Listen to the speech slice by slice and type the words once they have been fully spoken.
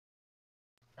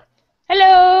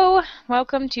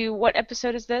Welcome to, what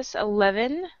episode is this?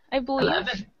 11, I believe.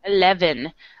 11.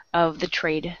 11 of the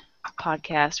Trade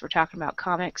podcast. We're talking about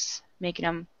comics, making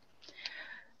them,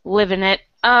 living it.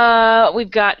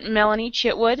 We've got Melanie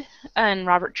Chitwood and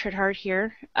Robert Tritthardt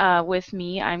here with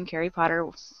me. I'm Carrie Potter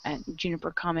at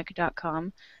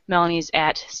junipercomic.com. Melanie's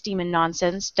at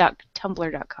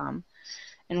steamandnonsense.tumblr.com.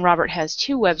 And Robert has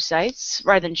two websites,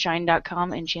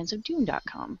 writhenshine.com and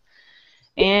chanceofdoom.com.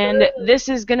 And this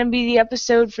is going to be the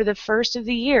episode for the first of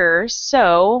the year,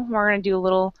 so we're going to do a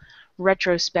little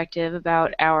retrospective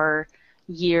about our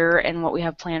year and what we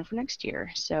have planned for next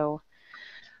year. So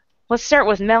let's start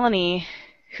with Melanie,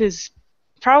 who's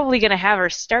probably going to have her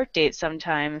start date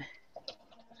sometime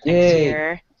next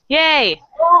year. Yay!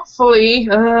 Hopefully.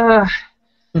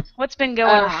 What's been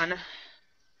going on?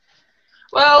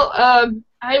 Well,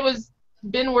 I was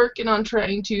been working on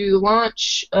trying to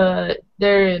launch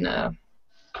there in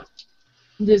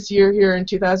this year here in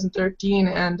 2013,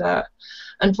 and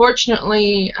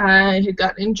unfortunately I had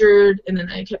got injured, and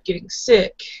then I kept getting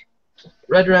sick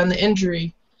right around the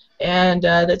injury, and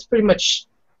that's pretty much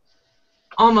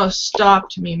almost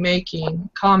stopped me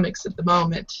making comics at the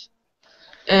moment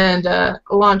and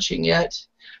launching it.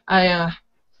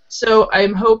 So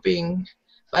I'm hoping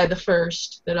by the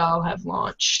 1st that I'll have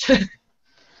launched.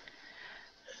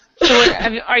 So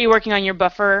are you working on your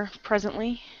buffer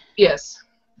presently? Yes.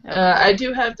 I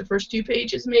do have the first 2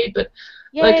 pages made, but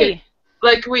Yay.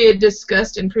 like we had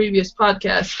discussed in previous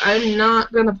podcasts, I'm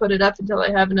not going to put it up until I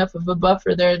have enough of a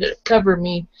buffer there to cover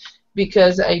me,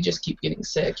 because I just keep getting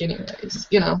sick anyways.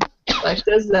 You know, life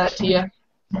does that to you.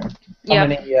 How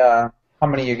many are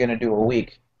you going to do a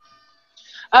week?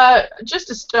 Just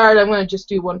to start, I'm going to just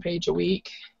do 1 page a week.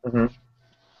 Mm-hmm.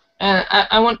 And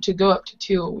I want to go up to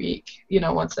 2 a week, you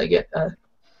know, once I get a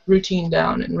routine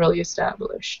down and really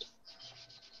established.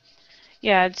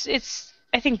 Yeah, it's.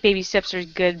 I think baby steps are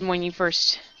good when you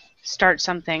first start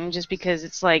something, just because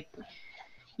it's like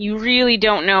you really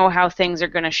don't know how things are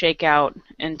going to shake out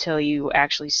until you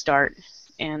actually start,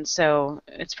 and so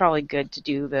it's probably good to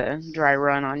do the dry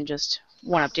run on just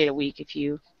 1 update a week if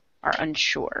you are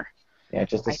unsure. Yeah,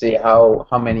 just to see how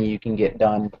many you can get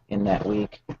done in that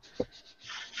week.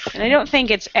 And I don't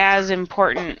think it's as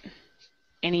important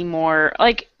anymore.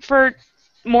 Like, for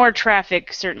more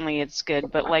traffic, certainly it's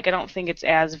good, but like I don't think it's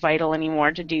as vital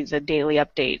anymore to do the daily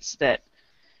updates that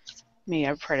maybe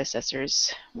our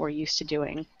predecessors were used to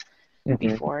doing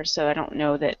before. So I don't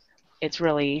know that it's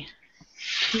really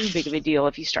too big of a deal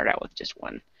if you start out with just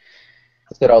 1.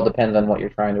 It all depends on what you're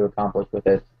trying to accomplish with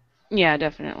it. Yeah,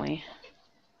 definitely.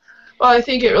 Well, I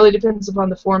think it really depends upon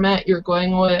the format you're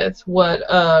going with, what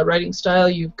writing style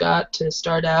you've got to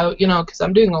start out, you know, because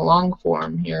I'm doing a long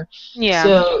form here. Yeah.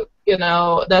 So, you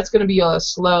know, that's going to be a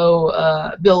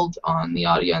slow build on the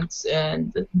audience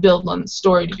and build on the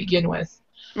story to begin with.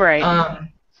 Right. A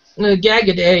gag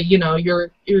a day, you know,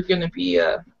 you're going to be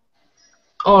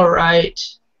all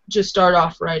right. Just start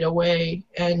off right away,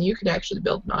 and you can actually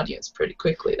build an audience pretty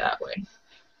quickly that way.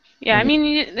 Yeah, I mean,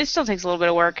 it still takes a little bit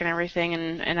of work and everything,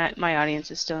 and my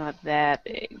audience is still not that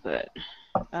big, but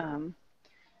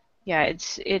yeah,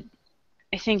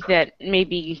 I think that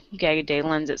maybe Gag a Day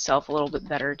lends itself a little bit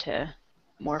better to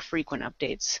more frequent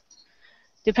updates,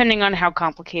 depending on how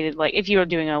complicated. Like, if you were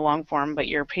doing a long form but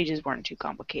your pages weren't too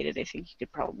complicated, I think you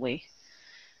could probably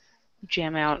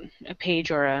jam out a page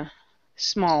or a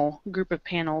small group of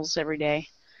panels every day.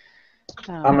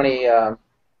 How many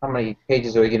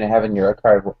pages are you going to have in your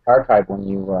archive when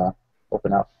you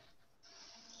open up?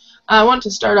 I want to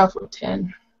start off with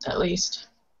 10, at least.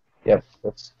 Yep,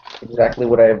 that's exactly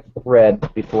what I've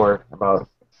read before about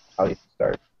how you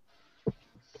start.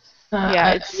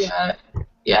 Yeah,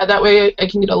 that way I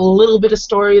can get a little bit of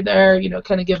story there, you know,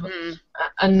 kind of give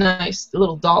a nice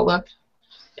little dollop,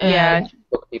 and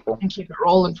book people and keep it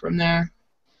rolling from there.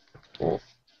 Cool.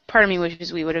 Part of me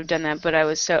wishes we would have done that, but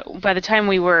by the time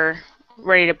we were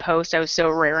ready to post, I was so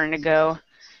raring to go.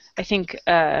 I think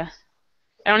I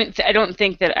don't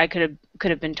think that I could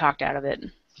have been talked out of it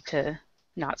to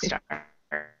not start.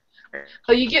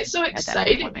 Oh, you get so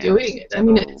excited doing it. I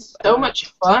mean, it's so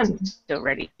much fun. So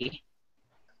ready. I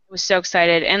was so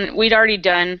excited, and we'd already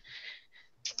done.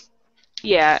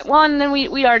 Yeah, well, and then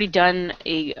we'd already done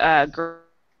a.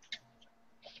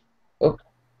 Oh,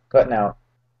 cutting out.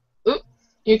 Oop,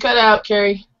 you cut out,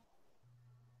 Carrie.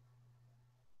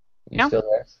 You still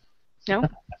there? No?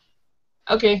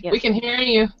 Okay, Yes. We can hear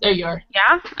you. There you are.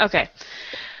 Yeah? Okay.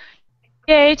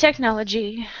 Yay,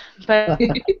 technology. But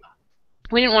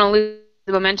we didn't want to lose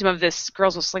the momentum of this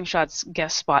Girls with Slingshots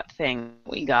guest spot thing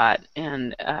we got,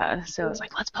 and so I was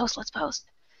like, let's post.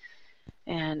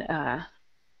 And I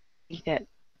think that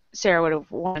Sarah would have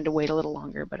wanted to wait a little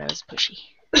longer, but I was pushy.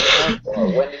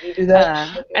 Well, when did you do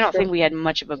that? I don't think we had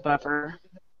much of a buffer.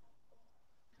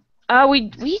 We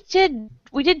did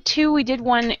two. We did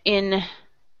one in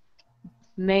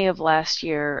May of last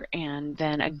year, and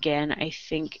then again I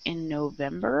think in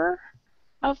November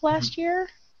of last year.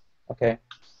 Okay.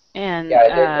 And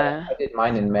Yeah, I did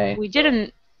mine in May. We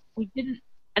didn't.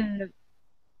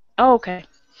 Oh, okay.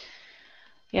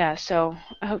 Yeah, so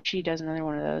I hope she does another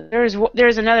one of those.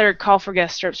 There's another call for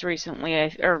guest strips recently,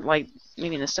 or like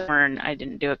maybe in the summer, and I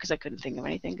didn't do it because I couldn't think of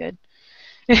anything good.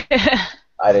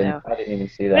 I didn't even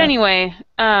see that. But anyway,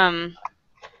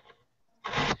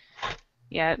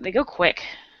 yeah, they go quick.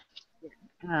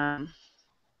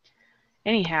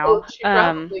 Anyhow, she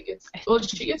probably gets. Well,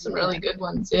 she gets some really good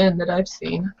ones in that I've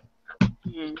seen.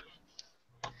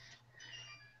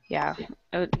 Yeah,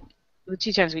 the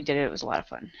 2 times we did it, it was a lot of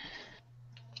fun.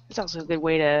 It's also a good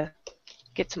way to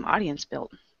get some audience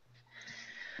built.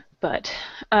 But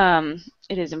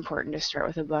it is important to start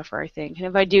with a buffer, I think. And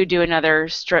if I do another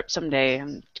strip someday,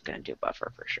 I'm going to do a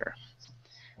buffer for sure.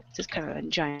 It's just kind of a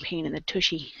giant pain in the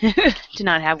tushy to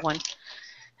not have one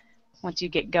once you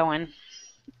get going.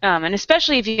 And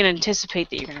especially if you can anticipate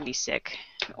that you're going to be sick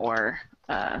or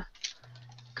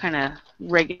kind of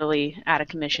regularly out of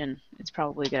commission, it's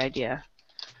probably a good idea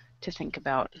to think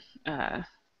about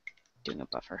doing a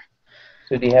buffer.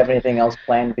 So do you have anything else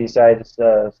planned besides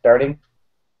starting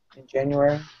in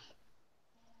January?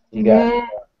 You got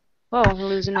well, we're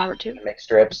losing Robert too. Make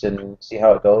strips and see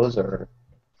how it goes, or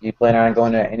do you plan on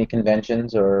going to any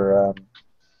conventions or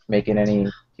making any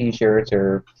T-shirts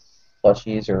or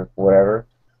plushies or whatever?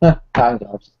 I'm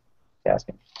just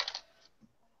asking.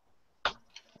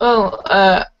 Well,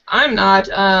 I'm not.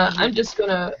 I'm just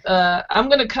gonna. I'm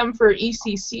gonna come for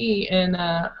ECC in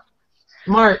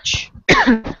March,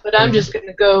 but I'm just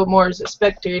gonna go more as a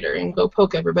spectator and go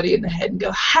poke everybody in the head and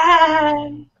go hi.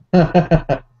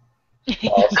 I'm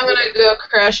gonna go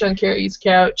crash on Carrie's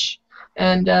couch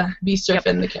and be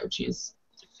surfing the couches.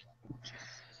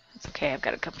 It's okay. I've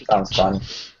got a comfy couch. Sounds fun.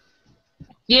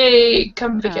 Yay,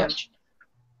 comfy couch.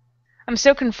 I'm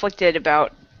so conflicted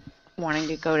about wanting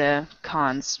to go to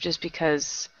cons just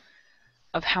because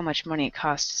of how much money it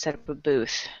costs to set up a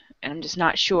booth, and I'm just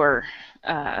not sure.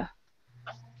 I'm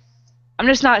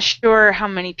just not sure how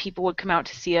many people would come out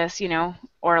to see us,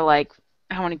 or like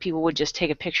how many people would just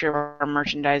take a picture of our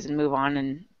merchandise and move on.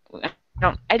 And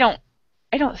I don't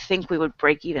think we would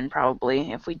break even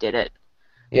probably if we did it.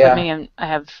 Yeah. But maybe I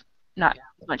have not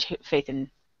as much faith in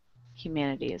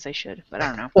humanity as I should, but I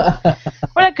don't know.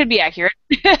 Or that could be accurate.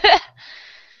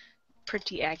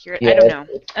 Pretty accurate. Yeah, I don't know.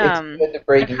 It's good to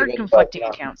break I've heard even, conflicting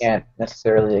but accounts. You can't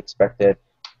necessarily expect it.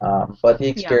 But the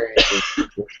experience is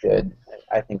good.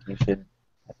 I think you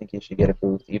should get a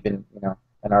booth, even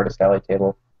an artist alley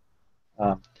table.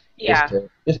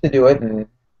 Just to do it and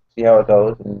see how it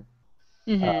goes. And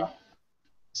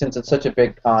since it's such a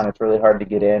big con, it's really hard to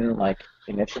get in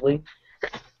initially.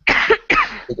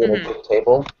 To get a big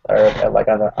table or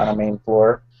on a main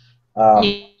floor.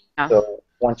 So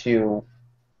once you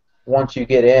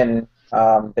get in,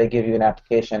 they give you an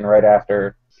application right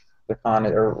after the con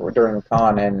or during the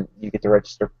con, and you get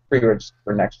to pre-register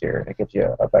for next year. It gives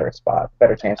you a better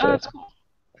better chance of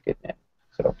getting in.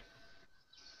 So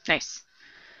nice.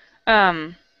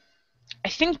 I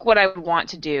think what I would want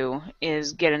to do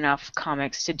is get enough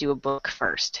comics to do a book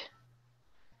first.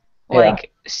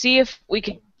 See if we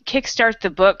could kickstart the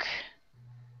book,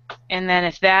 and then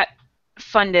if that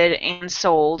funded and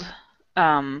sold,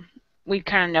 we'd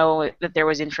kind of know that there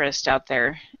was interest out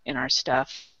there in our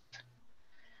stuff,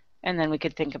 and then we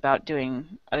could think about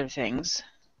doing other things.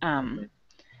 I'm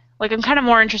kind of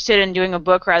more interested in doing a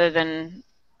book rather than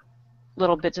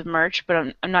little bits of merch, but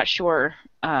I'm not sure.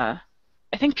 I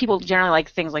think people generally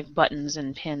like things like buttons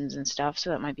and pins and stuff,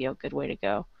 so that might be a good way to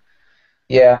go.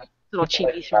 Yeah. Little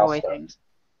cheapy throwaway things.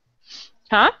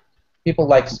 Huh? People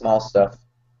like small stuff.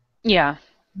 Yeah.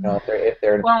 If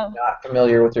they're not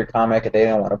familiar with your comic, they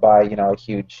don't want to buy a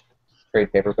huge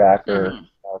trade paperback or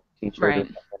T-shirt or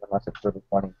something unless it's really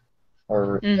funny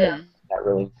or that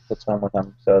really hits home with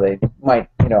them. So they might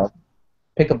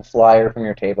pick up a flyer from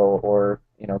your table or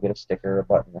get a sticker or a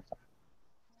button or something.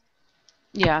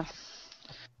 Yeah.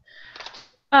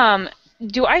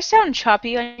 Do I sound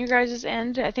choppy on your guys'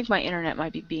 end? I think my internet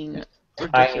might be being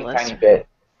ridiculous. Tiny bit.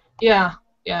 Yeah,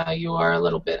 you are a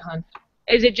little bit, hon.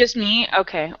 Is it just me?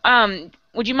 Okay.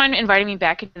 Would you mind inviting me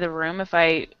back into the room if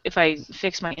I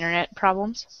fix my internet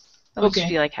problems? That'll just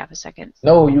be like half a second.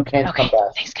 No, you can't come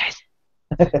back. Thanks, guys.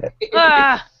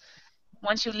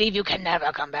 Once you leave, you can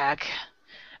never come back.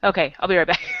 Okay, I'll be right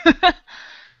back.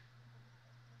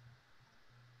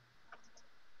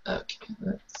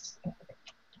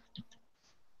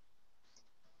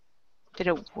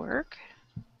 Did it work?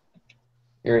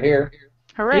 You're here.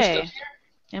 Hooray.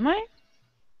 Am I?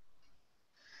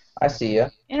 I see you.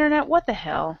 Internet, what the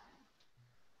hell?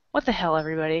 What the hell,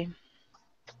 everybody?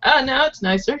 Oh, now it's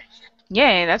nicer.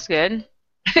 Yay, that's good.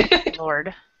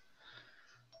 Lord.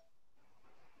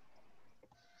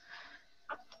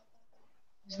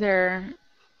 Is there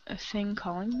a thing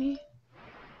calling me?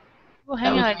 Well,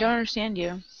 hang on, I don't understand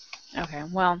you. Okay,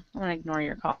 well, I'm going to ignore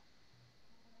your call.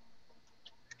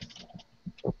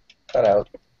 Cut out.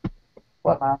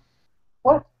 What, Mom?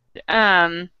 What?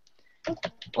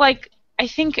 Like, I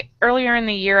think earlier in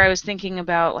the year I was thinking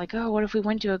about, like, oh, what if we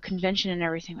went to a convention and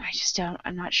everything? I just don't,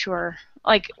 I'm not sure.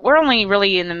 Like, we're only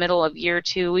really in the middle of year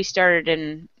 2. We started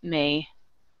in May.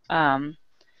 And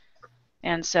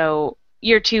so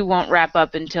year 2 won't wrap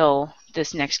up until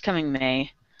this next coming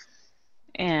May.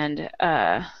 And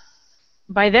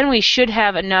by then we should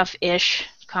have enough-ish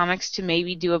comics to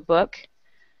maybe do a book.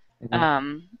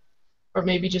 Mm-hmm. Or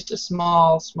maybe just a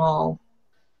small.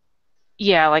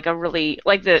 Yeah, like a really,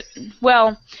 like the,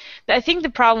 well, I think the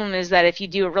problem is that if you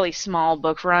do a really small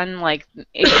book run, like,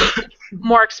 it's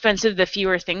more expensive the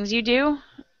fewer things you do,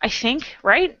 I think,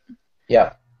 right?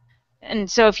 Yeah.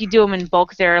 And so if you do them in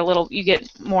bulk, they're a little, you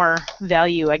get more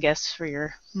value, I guess, for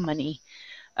your money.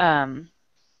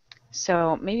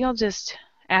 So maybe I'll just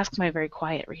ask my very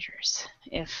quiet readers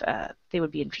if they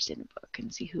would be interested in a book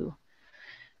and see who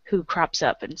crops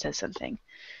up and says something.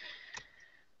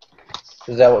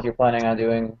 Is that what you're planning on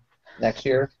doing next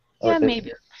year? Yeah,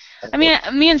 maybe. I mean,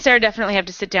 me and Sarah definitely have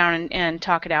to sit down and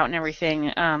talk it out and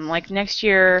everything. Like next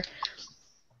year,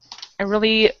 I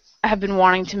really have been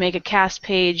wanting to make a cast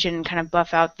page and kind of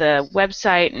buff out the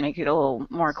website and make it a little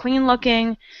more clean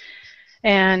looking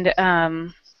and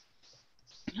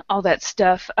all that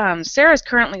stuff. Sarah's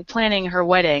currently planning her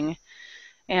wedding,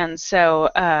 and so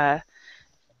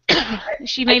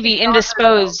she may be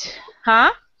indisposed.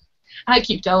 Huh? I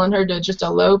keep telling her to just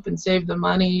elope and save the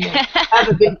money and have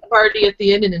a big party at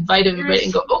the end and invite everybody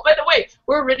and go, oh, by the way,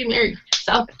 we're already married.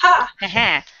 So,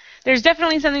 ha! There's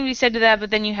definitely something to be said to that,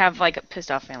 but then you have, like, pissed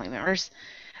off family members.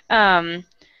 Meh.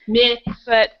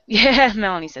 But, yeah,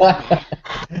 Melanie says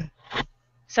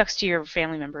sucks to your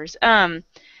family members.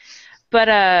 But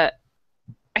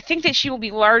I think that she will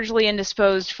be largely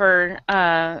indisposed for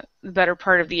the better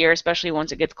part of the year, especially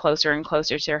once it gets closer and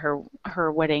closer to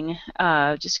her wedding,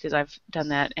 just because I've done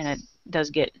that, and it does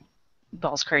get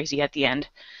balls crazy at the end.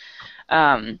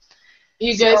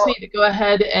 You guys need to go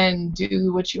ahead and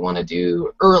do what you want to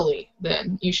do early,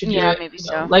 then. You should do it maybe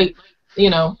so. late,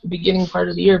 beginning part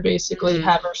of the year, basically. Mm-hmm.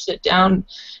 Have her sit down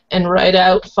and write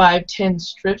out 5-10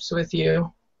 strips with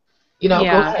you. Go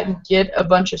ahead and get a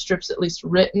bunch of strips at least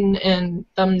written and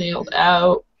thumbnailed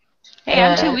out. Hey,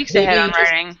 I'm 2 weeks ahead on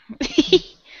writing.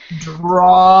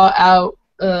 Draw out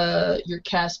your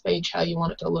cast page how you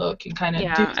want it to look and kind of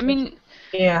do. I mean,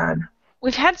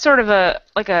 we've had sort of a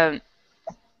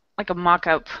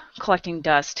mock-up collecting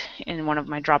dust in one of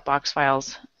my Dropbox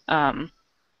files, or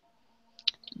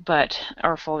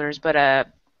folders, but I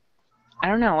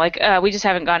don't know. We just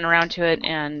haven't gotten around to it,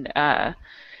 and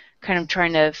kind of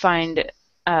trying to find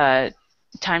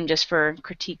time just for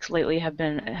critiques lately has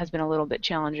been a little bit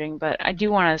challenging, but I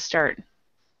do want to start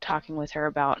talking with her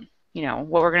about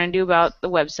what we're going to do about the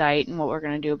website and what we're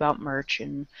going to do about merch,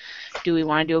 and do we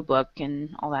want to do a book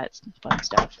and all that fun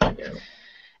stuff,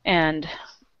 and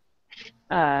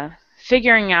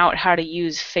figuring out how to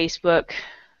use Facebook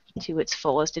to its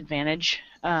fullest advantage.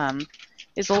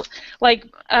 Is like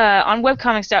on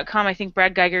webcomics.com, I think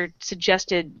Brad Geiger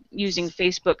suggested using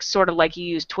Facebook sort of like you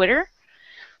use Twitter,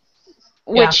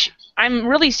 which I'm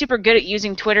really super good at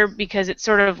using Twitter because it's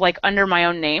sort of like under my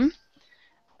own name,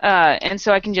 and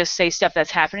so I can just say stuff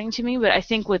that's happening to me. But I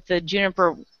think with the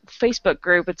Juniper Facebook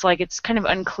group, it's kind of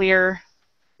unclear.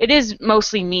 It is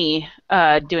mostly me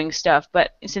doing stuff,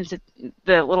 but since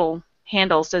the little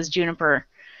handle says Juniper,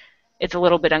 it's a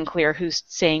little bit unclear who's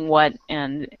saying what,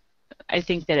 and I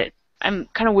think that I'm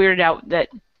kind of weirded out that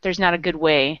there's not a good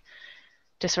way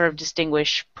to sort of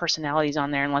distinguish personalities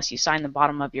on there unless you sign the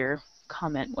bottom of your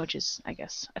comment, which is, I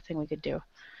guess, a thing we could do.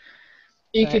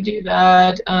 You could do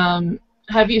that.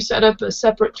 Have you set up a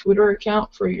separate Twitter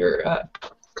account for your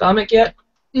comic yet?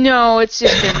 No, it's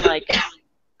just been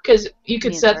because you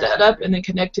could set that up and then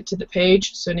connect it to the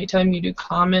page, so anytime you do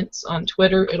comments on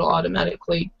Twitter, it'll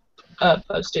automatically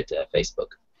post it to Facebook.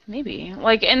 Maybe.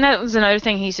 And that was another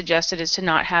thing he suggested, is to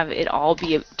not have it all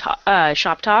be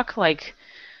shop talk,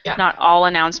 not all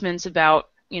announcements about,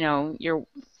 the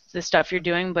stuff you're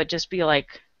doing, but just be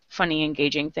funny,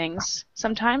 engaging things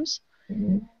sometimes.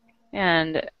 Mm-hmm.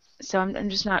 And so I'm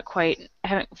just not quite, I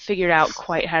haven't figured out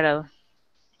quite how to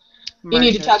You need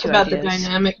merge to those talk two about the ideas.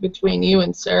 dynamic between you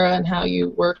and Sarah and how you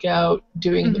work out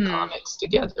doing the comics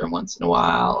together once in a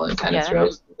while and kind of throw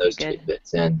those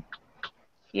tidbits in.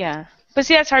 Yeah. But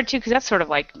see, that's hard too, because that's sort of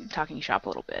like talking shop a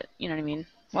little bit. You know what I mean?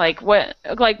 Like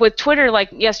with Twitter, like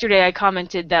yesterday I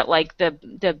commented that like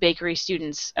the bakery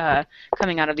students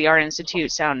coming out of the Art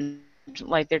Institute sound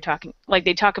like they talk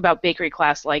about bakery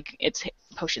class like it's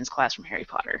potions class from Harry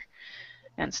Potter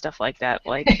and stuff like that.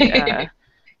 Like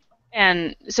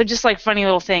and so just like funny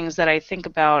little things that I think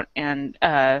about and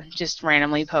just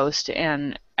randomly post,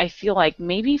 and I feel like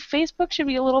maybe Facebook should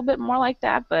be a little bit more like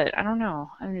that, but I don't know.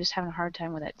 I'm just having a hard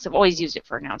time with it because I've always used it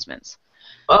for announcements.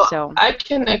 Well, so I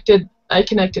connected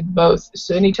both.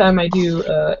 So anytime I do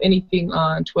anything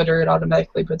on Twitter, it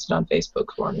automatically puts it on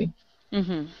Facebook for me.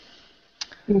 Mhm.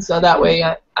 And so that way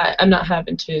I'm not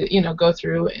having to, go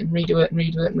through and redo it and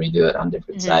redo it and redo it on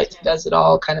different sites. It does it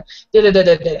all kind of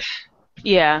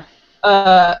Yeah.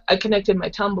 I connected my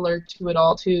Tumblr to it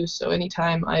all too, so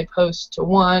anytime I post to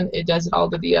one, it does it all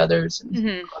to the others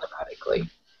automatically.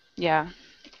 Yeah.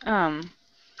 And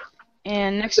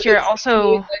next year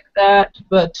also like that,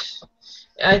 but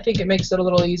I think it makes it a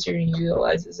little easier and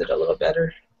utilizes it a little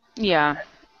better. Yeah.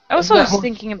 I also was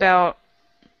thinking about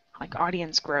like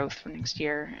audience growth for next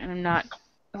year, and I'm not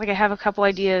like I have a couple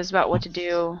ideas about what to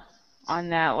do on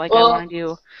that. Like I want to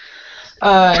do.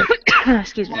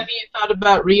 Excuse me. Have you thought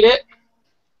about Reddit?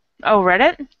 Oh,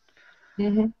 Reddit?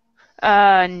 Mhm.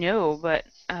 No, but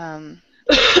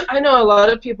I know a lot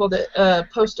of people that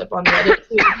post up on Reddit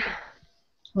too.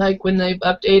 Like when they've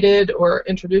updated or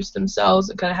introduced themselves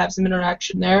and kind of have some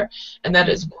interaction there, and that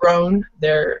has grown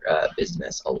their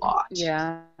business a lot.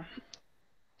 Yeah.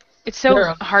 It's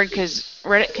so hard because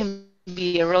Reddit can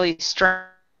be a really strange.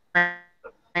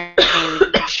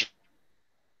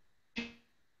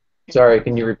 Sorry,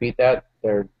 can you repeat that?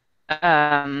 They're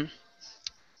kind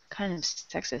of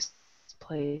sexist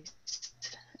place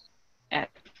at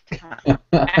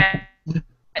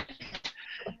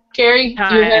Gary,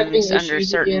 you're having issues under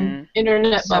certain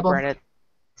internet bubble. subreddits.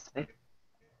 I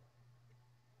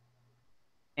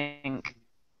think.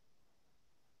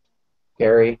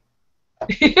 Gary.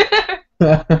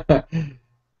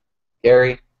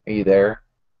 Gary, are you there?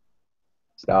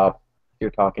 Stop. You're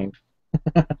talking.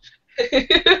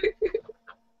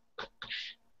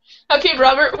 Okay,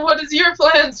 Robert, what is your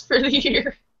plans for the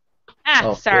year?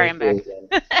 Sorry, I'm back.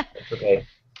 That's okay.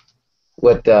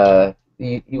 What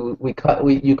you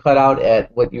cut out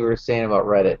at what you were saying about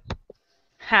Reddit.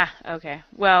 Okay.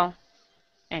 Well,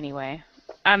 anyway,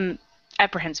 I'm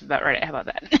apprehensive about Reddit. How about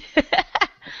that?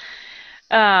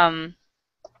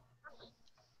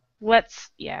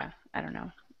 I don't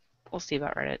know. We'll see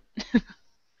about Reddit.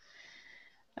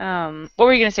 What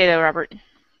were you gonna say though, Robert?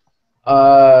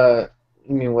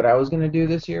 You mean what I was gonna do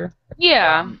this year?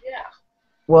 Yeah.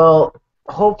 Well,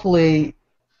 hopefully,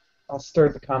 I'll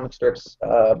start the comic strips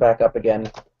back up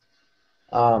again.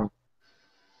 I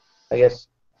guess.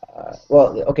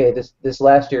 Okay. This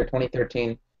last year,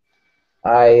 2013,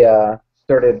 I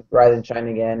started Writhe and Shine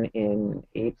again in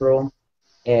April,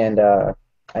 and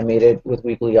I made it with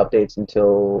weekly updates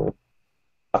until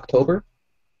October,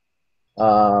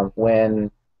 when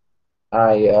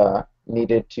I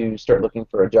needed to start looking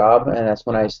for a job, and that's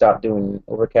when I stopped doing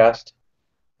Overcast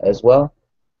as well.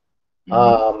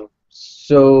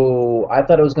 So I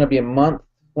thought it was going to be a month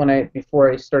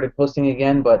before I started posting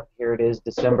again, but here it is,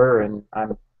 December, and I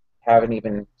haven't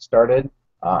even started.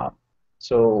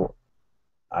 So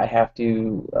I have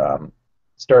to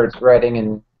start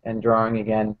writing and drawing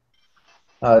again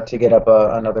to get up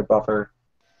another buffer.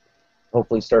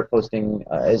 Hopefully, start posting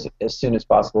as soon as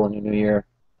possible in the new year.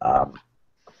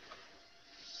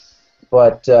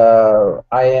 But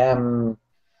I am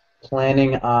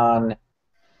planning on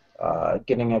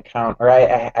getting an account, or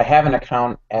I have an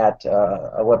account at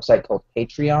a website called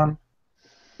Patreon,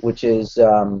 which is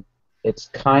it's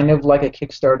kind of like a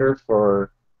Kickstarter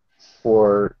for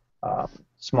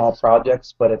small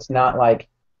projects, but it's not like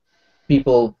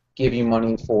people give you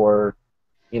money for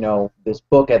this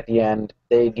book at the end.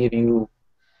 They give you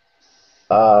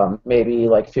maybe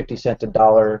like 50 cents,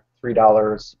 $1,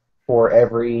 $3 for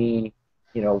every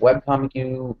webcomic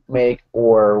you make,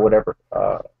 or whatever,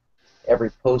 every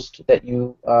post that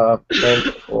you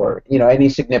make, or any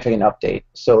significant update.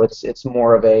 So it's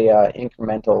more of a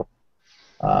incremental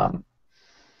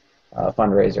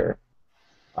fundraiser.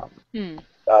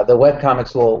 The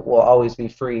webcomics will always be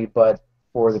free, but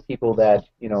for the people that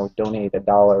donate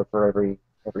 $1 for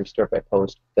every strip I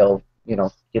post, they'll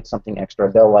get something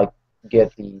extra. They'll like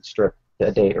get the strip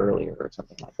a day earlier or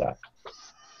something like that.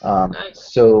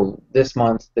 So this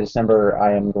month, December,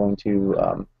 I am going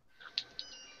to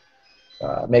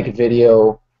make a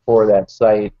video for that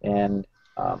site and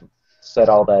set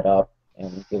all that up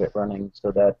and get it running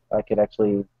so that I could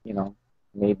actually,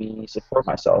 maybe support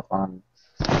myself on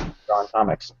drawing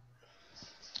comics.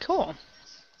 Cool.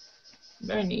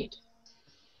 Very neat.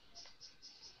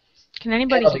 Can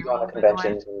anybody I'll be hear going me, to by the way?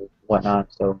 conventions and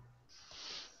whatnot, so.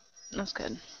 That's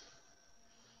good.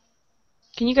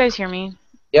 Can you guys hear me?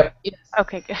 Yep. Yes.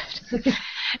 Okay, good.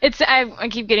 I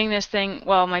keep getting this thing.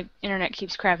 Well, my internet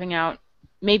keeps crapping out.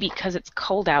 Maybe because it's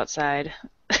cold outside.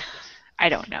 I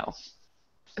don't know.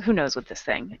 Who knows with this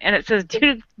thing? And it says, due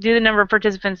to the number of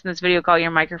participants in this video call,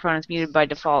 your microphone is muted by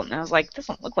default. And I was like, it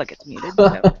doesn't look like it's muted.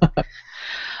 So.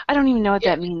 I don't even know what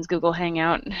that means, Google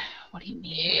Hangout. What do you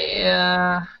mean?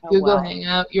 Yeah. Oh, Google well.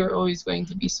 Hangout, you're always going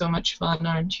to be so much fun,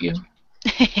 aren't you?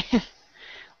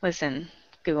 Listen,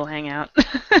 Google Hangout.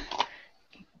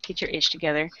 Get your ish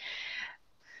together.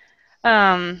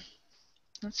 That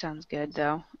sounds good,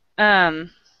 though.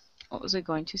 What was I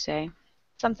going to say?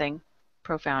 Something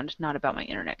profound, not about my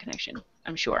internet connection,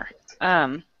 I'm sure.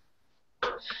 How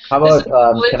about,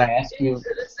 can I ask you?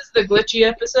 This is the glitchy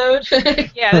episode.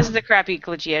 Yeah, this is the crappy,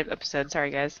 glitchy episode. Sorry,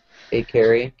 guys. Hey,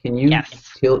 Carrie, can you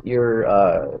Yes. tilt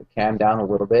your cam down a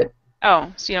little bit?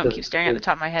 Oh, so you don't keep staring at the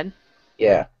top of my head?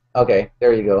 Yeah. Okay,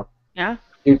 there you go. Yeah?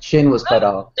 Your chin was cut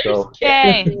off, so.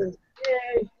 Yay!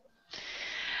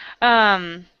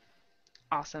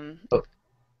 Awesome. Oh.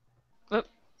 Whoop.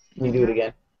 Can you do it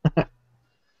again?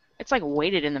 It's like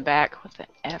weighted in the back. What the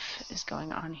F is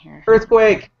going on here?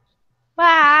 Earthquake!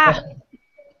 Ah!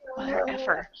 Mother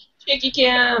effer. Shaky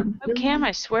cam. Oh, Cam,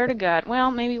 I swear to God.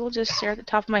 Well, maybe we'll just stare at the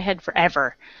top of my head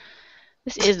forever.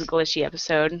 This is the glitchy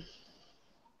episode.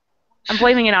 I'm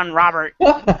blaming it on Robert.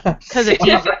 Because it's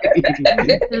easy.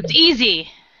 'Cause it's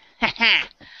easy.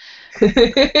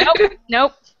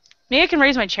 Nope. Maybe I can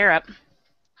raise my chair up.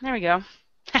 There we go.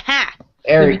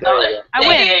 There you go. I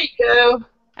win. There you go.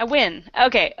 I win.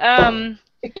 Okay.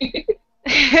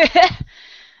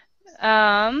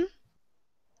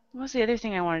 What was the other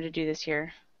thing I wanted to do this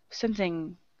year?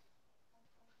 Something.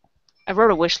 I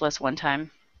wrote a wish list one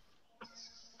time.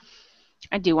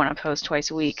 I do want to post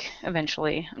twice a week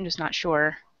eventually. I'm just not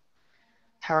sure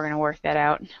how we're going to work that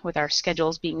out with our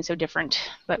schedules being so different,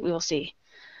 but we will see.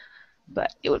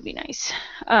 But it would be nice.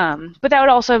 But that would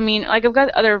also mean, like, I've got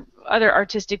other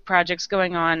artistic projects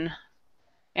going on,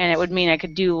 and it would mean I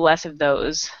could do less of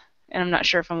those. And I'm not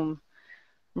sure if I'm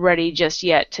ready just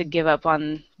yet to give up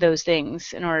on those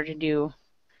things in order to do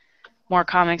more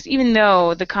comics, even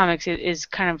though the comics is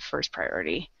kind of first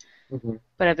priority. Mm-hmm.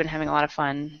 But I've been having a lot of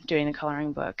fun doing the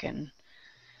coloring book. And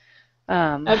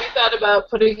have you thought about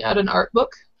putting out an art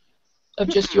book of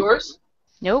just yours?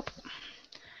 Nope.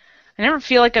 I never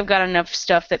feel like I've got enough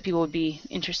stuff that people would be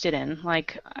interested in.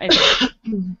 Like,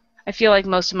 I feel like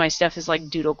most of my stuff is like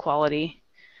doodle quality,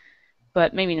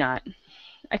 but maybe not.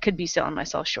 I could be selling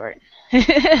myself short.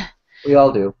 We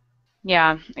all do.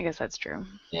 Yeah, I guess that's true.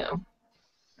 Yeah.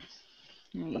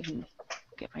 You can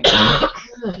get my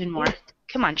even more.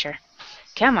 Come on, chair.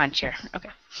 Come on, chair. Okay.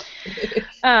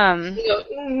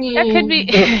 That could be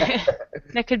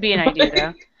that could be an idea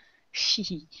though.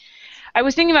 I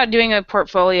was thinking about doing a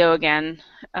portfolio again.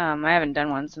 I haven't done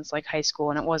one since like high school,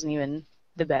 and it wasn't even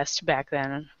the best back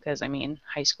then because I mean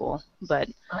high school. But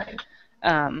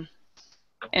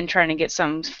and trying to get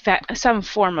some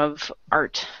form of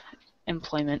art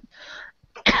employment.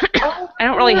 I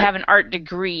don't really have an art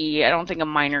degree. I don't think a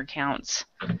minor counts.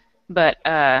 But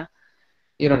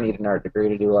you don't need an art degree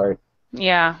to do art.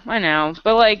 Yeah, I know.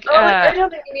 But like I don't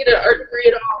think you need an art degree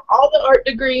at all. All the art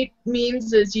degree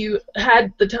means is you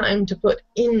had the time to put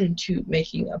into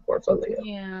making a portfolio.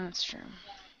 Yeah, that's true.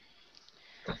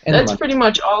 And that's pretty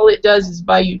much all it does is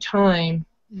buy you time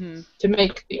to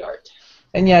make the art.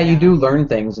 And yeah, you do learn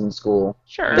things in school.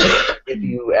 Sure. If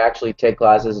you actually take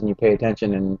classes and you pay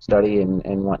attention and study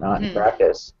and whatnot and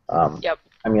practice. Yep.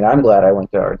 I mean, I'm glad I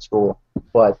went to art school,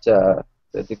 but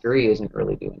the degree isn't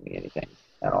really doing me anything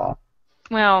at all.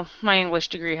 Well, my English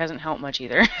degree hasn't helped much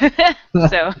either.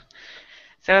 so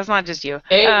it's not just you.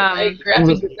 Hey, my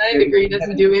graphic design degree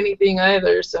doesn't do anything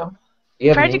either, so.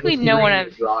 Practically no one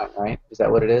I've drawing, right? Is that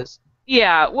what it is?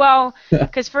 Yeah, well,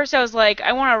 because first I was like,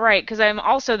 I want to write, because I'm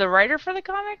also the writer for the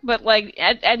comic, but like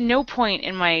at no point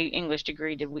in my English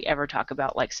degree did we ever talk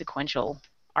about like sequential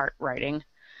art writing.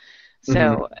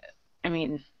 So, I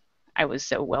mean, I was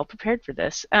so well prepared for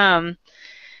this. But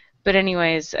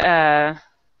anyways,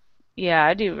 yeah,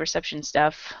 I do reception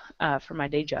stuff for my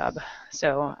day job,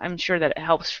 so I'm sure that it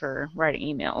helps for writing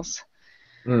emails,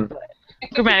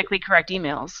 grammatically correct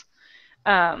emails.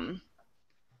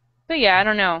 But yeah, I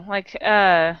don't know. Like,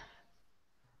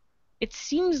 it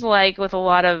seems like with a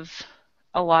lot of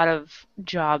a lot of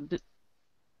job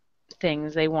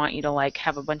things, they want you to like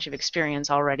have a bunch of experience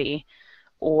already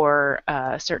or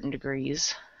certain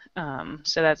degrees.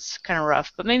 So that's kind of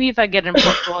rough. But maybe if I get a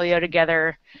portfolio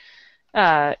together,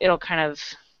 it'll kind of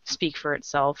speak for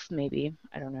itself. Maybe,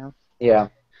 I don't know. Yeah.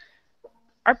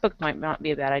 Art book might not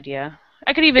be a bad idea.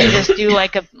 I could even just do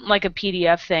like a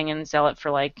PDF thing and sell it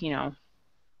for like, you know,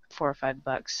 $4 or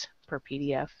 $5 per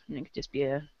PDF, and it could just be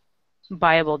a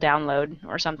buyable download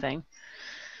or something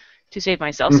to save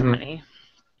myself some money.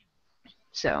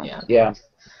 So yeah,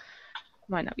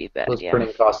 might not be a bad those idea.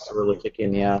 printing costs really kick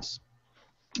in the ass.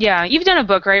 Yeah, you've done a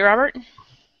book, right, Robert?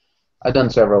 I've done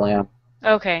several, yeah.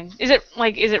 Okay. Is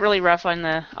it really rough on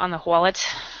the wallet?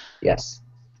 Yes,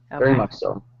 Okay. very much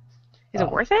so. Is it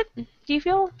worth it? Do you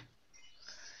feel?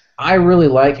 I really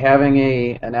like having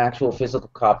an actual physical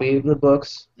copy of the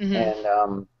books,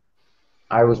 and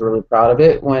I was really proud of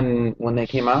it when they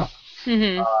came out.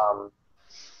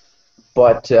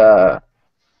 But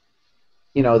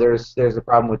you know, there's a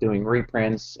problem with doing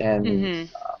reprints and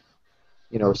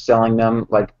you know, selling them.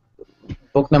 Like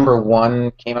book number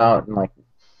 1 came out in like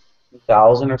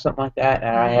 2000 or something like that,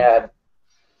 and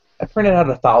I printed out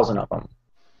 1,000 of them,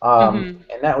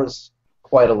 and that was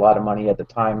quite a lot of money at the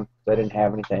time. I didn't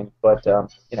have anything, but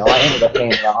you know, I ended up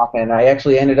paying it off, and I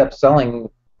actually ended up selling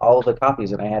all of the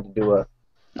copies, and I had to do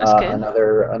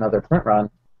another print run.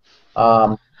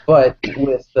 But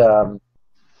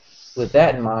with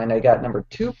that in mind, I got number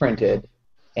 2 printed,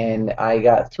 and I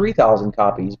got 3,000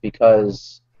 copies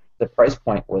because the price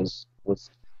point was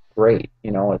great,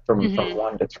 you know, from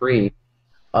 1 to 3.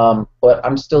 But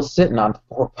I'm still sitting on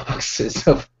 4 boxes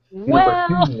of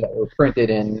number 2 that were printed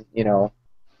in, you know,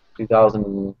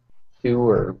 2002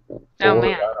 or 4. I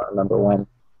don't remember when.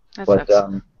 But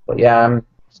yeah, I'm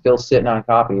still sitting on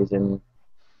copies, and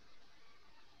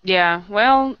yeah,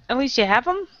 well, at least you have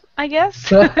them, I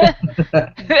guess.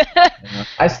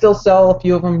 I still sell a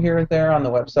few of them here and there on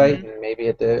the website and maybe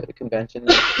at the convention,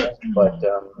 but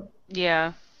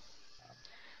yeah,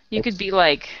 you could be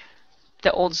like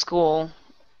the old school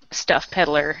stuff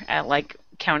peddler at like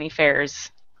county fairs,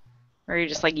 where you're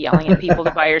just like yelling at people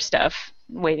to buy your stuff,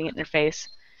 waving it in their face.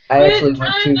 I actually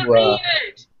went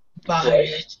to buy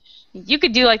it. You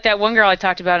could do like that one girl I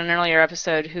talked about in an earlier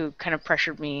episode who kind of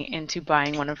pressured me into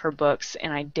buying one of her books,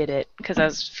 and I did it because I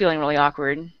was feeling really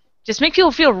awkward. Just make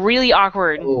people feel really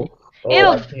awkward.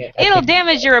 It'll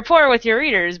damage your rapport with your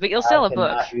readers, but you'll sell a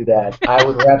book. I cannot do that. I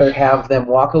would rather have them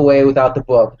walk away without the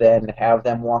book than have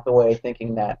them walk away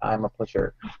thinking that I'm a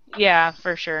pusher. Yeah,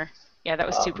 for sure. Yeah, that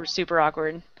was super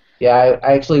awkward. Yeah,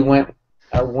 I actually went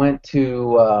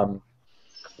to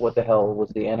what the hell was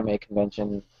the anime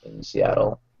convention in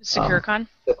Seattle? SakuraCon?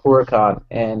 SakuraCon,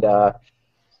 and I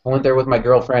went there with my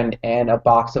girlfriend and a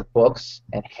box of books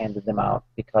and handed them out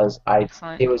because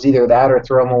it was either that or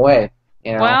throw them away.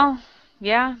 You know? Well,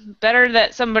 yeah, better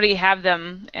that somebody have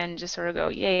them and just sort of go,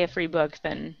 yay, a free book,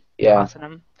 than tossing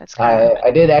them. That's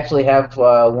I did actually have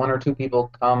 1 or 2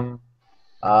 people come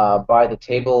by the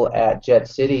table at Jet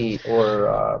City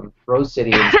or Rose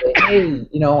City and say, hey,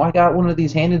 you know, I got one of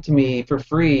these handed to me for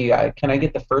free. Can I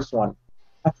get the first one?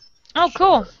 Oh,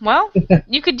 cool. Well,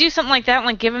 you could do something like that,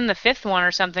 like give them the 5th one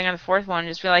or something, or the 4th one.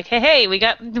 Just be like, hey, we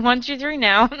got 1, 2, 3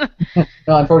 now.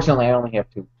 No, unfortunately, I only have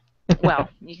 2. Well,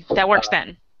 that works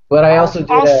then. But I also did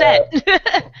all set.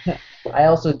 I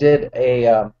also did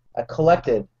a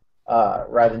collected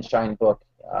Writhe and Shine book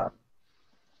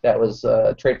that was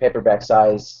trade paperback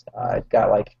size. It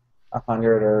got like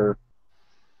 100 or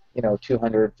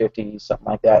 250, something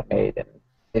like that made, and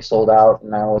they sold out,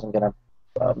 and I wasn't gonna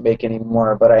make any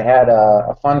more. But I had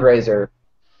a fundraiser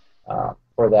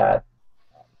for that,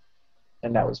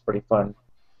 and that was pretty fun.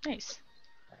 Nice.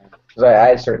 Because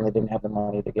I certainly didn't have the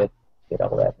money to get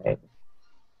all that made.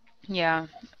 Yeah,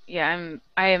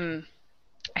 I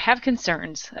have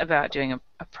concerns about doing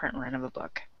a print run of a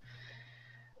book.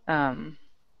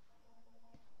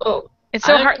 It's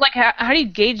so hard. Like, how do you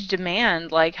gauge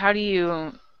demand? Like, how do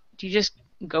you just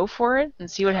go for it and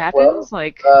see what happens?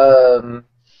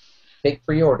 Take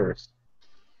pre-orders.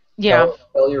 Yeah.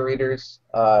 Tell your readers,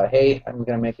 hey, I'm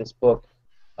gonna make this book.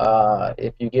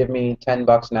 If you give me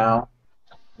 $10 now,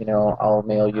 I'll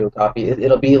mail you a copy.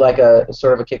 It'll be like a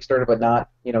sort of a Kickstarter, but not,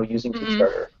 using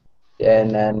Kickstarter.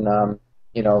 And then,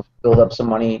 build up some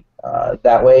money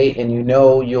that way, and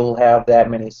you'll have that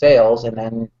many sales, and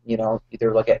then,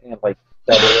 either look at like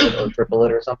double it or triple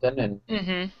it or something, and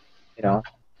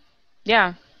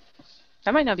Yeah,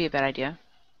 that might not be a bad idea.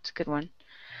 It's a good one.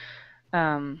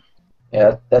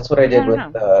 Yeah, that's what I Yeah, I did don't with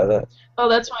know. the. Oh,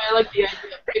 that's why I like the idea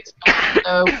of Kickstarter,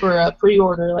 though, for a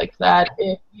pre-order like that.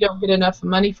 If you don't get enough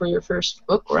money for your first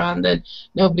book run, then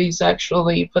nobody's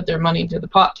actually put their money into the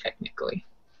pot, technically.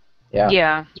 Yeah.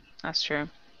 Yeah, that's true.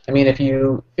 I mean, if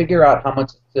you figure out how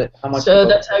much the So book is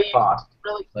that's how going to you cost,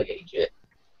 really like gauge it.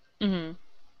 Mhm.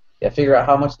 yeah, figure out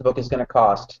how much the book is going to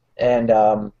cost, and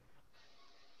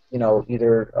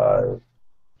either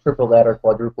triple that or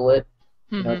quadruple it,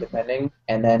 Mhm. depending,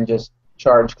 and then just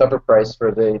charge cover price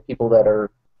for the people that are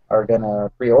gonna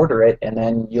pre-order it, and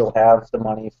then you'll have the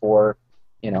money for,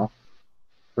 you know,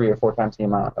 3 or 4 times the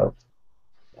amount of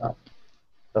uh,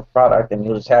 the product, and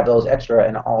you'll just have those extra,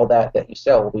 and all that you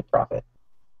sell will be profit.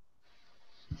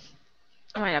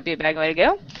 That might not be a bad way to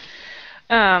go.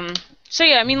 So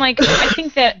yeah, I mean, like, I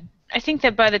think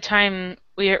that by the time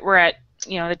we're at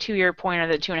the 2 year point or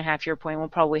the 2.5 year point, we'll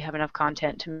probably have enough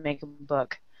content to make a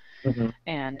book, Hmm.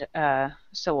 and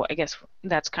so I guess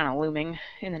that's kind of looming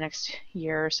in the next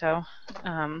year or so.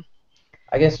 Um,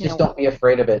 I guess you just know, don't be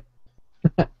afraid of it.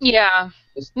 yeah,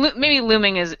 Just, maybe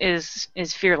looming is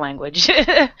fear language,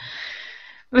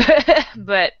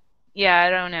 but yeah, I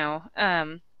don't know.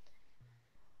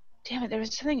 Damn it, there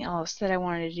was something else that I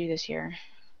wanted to do this year.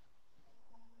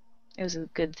 It was a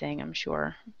good thing, I'm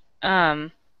sure.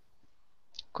 Um,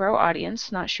 Grow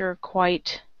audience, not sure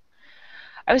quite.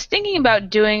 I was thinking about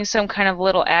doing some kind of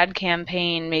little ad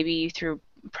campaign, maybe through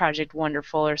Project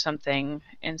Wonderful or something,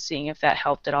 and seeing if that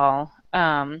helped at all.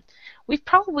 We've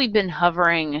probably been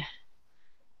hovering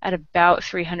at about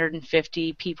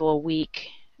 350 people a week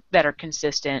that are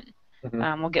consistent.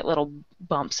 mhm. We'll get little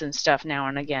bumps and stuff now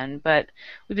and again, but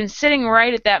we've been sitting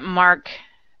right at that mark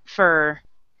for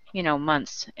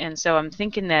months, and so I'm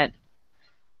thinking that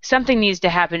something needs to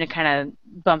happen to kind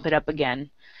of bump it up again.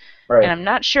 And Right. I'm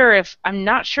not sure if an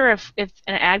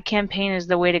ad campaign is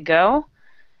the way to go,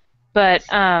 but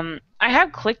I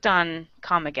have clicked on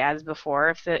comic ads before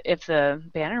if the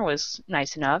banner was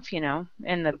nice enough,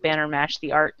 and the banner matched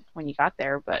the art when you got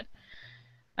there. But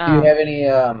Do you have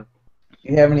um,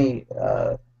 any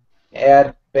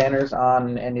ad banners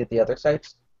on any of the other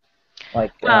sites?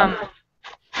 Like um,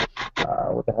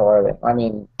 what the hell are they? I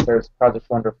mean, there's Project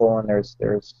Wonderful, and there's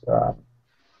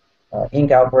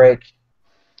Ink Outbreak.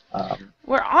 Um,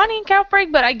 we're on Ink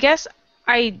Outbreak, but I guess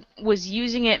I was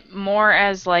using it more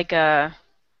as like a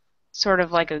sort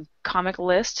of like a comic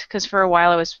list, because for a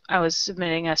while I was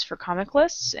submitting us for comic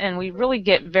lists, and we really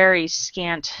get very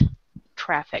scant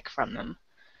traffic from them.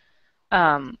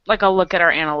 Like I'll look at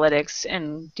our analytics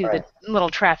and do the right. little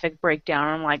traffic breakdown.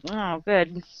 I'm like, oh,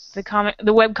 good. The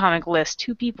webcomic list,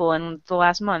 2 people in the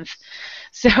last month.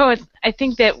 So I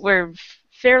think that we're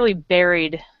fairly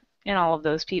buried in all of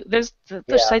those people. Those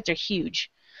Yeah. sites are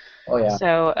huge. Oh yeah.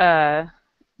 So But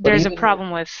there's a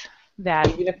problem with that.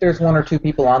 even if there's 1 or 2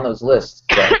 people on those lists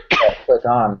that click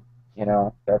on, Yeah.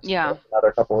 that's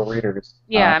another couple of readers.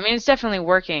 Yeah, I mean, it's definitely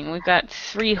working. We've got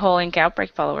 3 whole Ink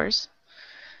Outbreak followers.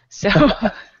 So,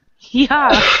 yeah.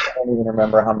 I don't even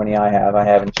remember how many I have. I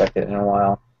haven't checked it in a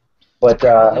while. It's But I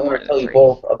probably more want to than tell you 3.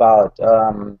 both about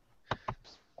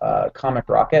Comic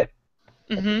Rocket.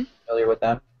 Are you Mm-hmm. familiar with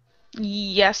them?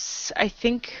 Yes, I Um,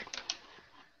 think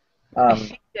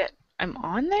that I'm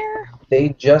on there. they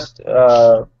just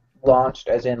launched,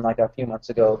 as in like a few months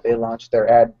ago, they launched their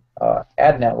ad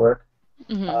network,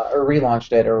 Mm-hmm. or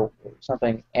relaunched it or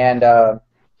something. And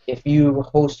if you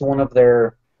host one of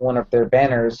their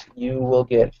banners, you will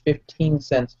get 15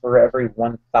 cents for every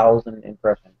 1,000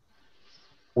 impressions,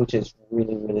 which is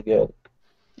really really good. Um,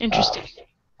 Interesting.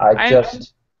 I I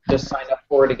just signed up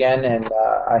for it again, and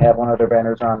I have one of their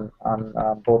banners on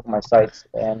both of my sites,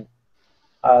 and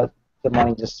uh, the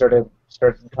money just started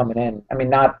coming in. I mean,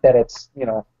 not that it's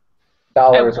I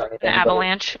dollars or an anything, but it's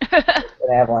avalanche.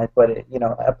 an avalanche, but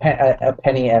a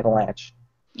penny avalanche.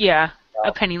 Yeah, You a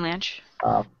know? penny lanch.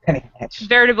 Penny avalanche.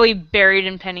 Veritably buried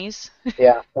in pennies.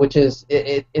 Yeah, which is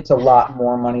it's a lot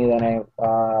more money than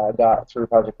I got through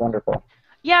Project Wonderful.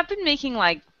 Yeah, I've been making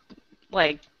like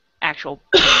actual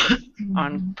pennies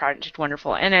on Project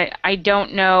Wonderful, and I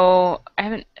don't know.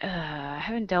 I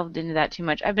haven't delved into that too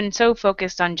much. I've been so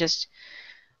focused on just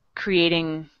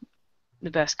creating the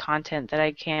best content that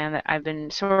I can that I've been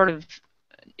sort of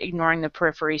ignoring the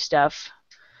periphery stuff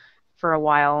for a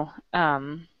while.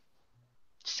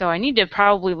 So I need to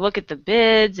probably look at the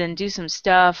bids and do some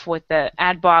stuff with the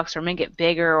ad box or make it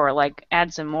bigger or like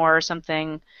add some more or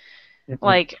something. Hmm.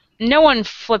 Like no one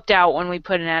flipped out when we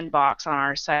put an ad box on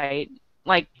our site.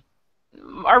 Like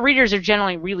our readers are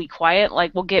generally really quiet.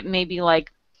 Like we'll get maybe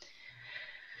like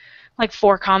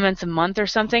 4 comments a month or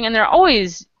something, and they're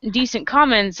always decent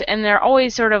comments, and they're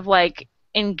always sort of like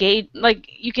engaged. Like,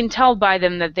 you can tell by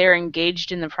them that they're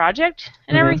engaged in the project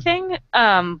and everything.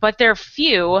 But they're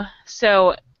few,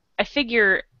 so I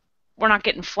figure we're not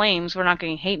getting flames, we're not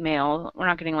getting hate mail, we're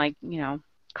not getting, like,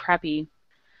 crappy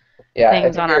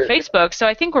things on our Facebook. So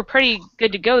I think we're pretty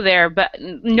good to go there. But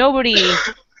nobody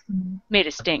made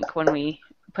a stink when we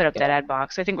put up that ad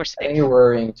box. I think we're safe. I think you're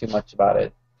worrying too much about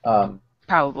it.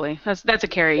 Probably. That's a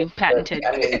Carrie patented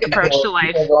approach to life.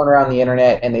 People are going around the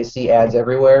internet and they see ads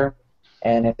everywhere,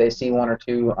 and if they see one or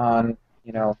two on,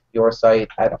 your site,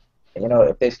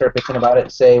 if they start bitching about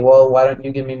it, say, well, why don't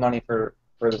you give me money for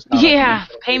this comic? Yeah,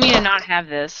 pay me to not have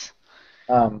this.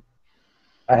 I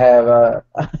have a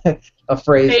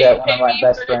phrase that one of my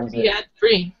best friends. Pay me for it to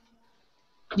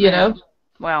be ad-free.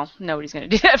 Well, nobody's going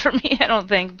to do that for me, I don't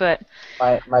think, but...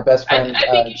 My best friend...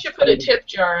 I think you should put a tip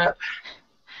jar up.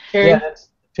 Carrie? Yeah,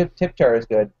 tip jar is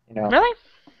good, Really?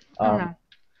 I don't know.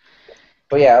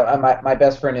 But yeah, my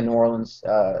best friend in New Orleans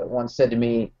once said to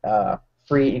me,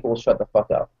 free equals shut the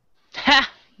fuck up. Ha!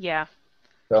 Yeah,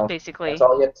 so basically. That's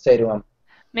all you have to say to him.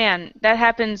 Man, that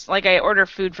happens. Like, I order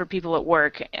food for people at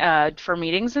work for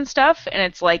meetings and stuff, and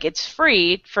it's like, it's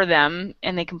free for them,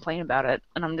 and they complain about it.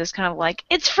 And I'm just kind of like,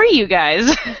 it's free, you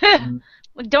guys.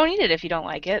 Like, don't eat it if you don't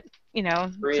like it.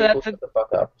 Free so equals shut the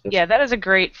fuck up. Yeah, that is a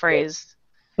great phrase.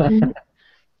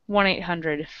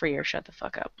 1-800-FREE or shut the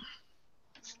fuck up.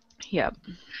 Yep.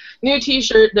 New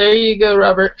T-shirt. There you go,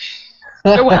 Robert.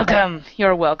 You're welcome.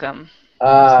 You're welcome.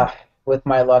 With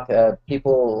my luck,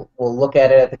 people will look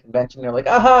at it at the convention. They're like,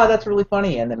 "Aha, that's really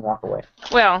funny," and then walk away.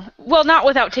 Well, not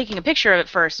without taking a picture of it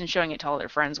first and showing it to all their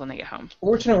friends when they get home.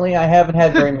 Fortunately, I haven't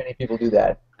had very many people do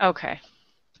that. Okay.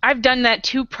 I've done that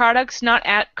 2 products, not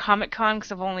at Comic-Con,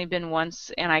 because I've only been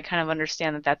once, and I kind of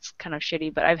understand that that's kind of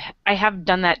shitty, but I have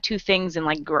done that 2 things in,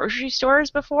 like, grocery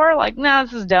stores before, like, no,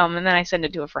 this is dumb, and then I send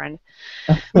it to a friend.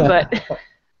 But,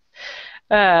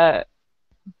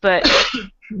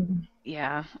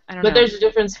 yeah, I don't know. But there's a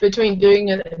difference between doing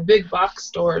it at a big box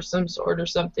store of some sort or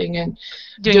something and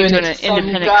doing it to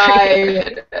some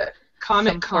guy at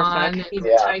Comic-Con. He's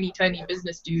a tiny, tiny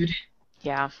business dude.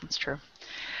 Yeah, that's true.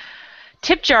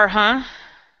 Tip jar, huh?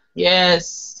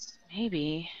 Yes.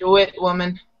 Maybe. Do it,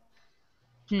 woman.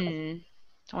 I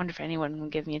wonder if anyone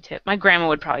would give me a tip. My grandma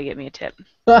would probably give me a tip.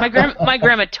 My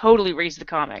grandma totally reads the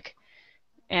comic,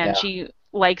 and she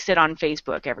likes it on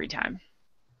Facebook every time.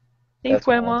 Thanks,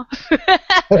 Grandma.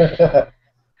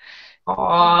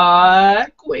 Aw,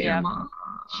 Grandma. Yeah.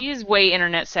 She is way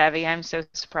internet savvy. I'm so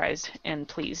surprised and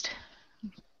pleased.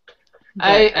 But,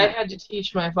 I had to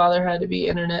teach my father how to be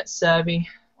internet savvy.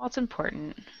 Well, it's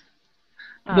important.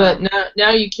 But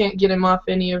now you can't get him off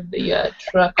any of the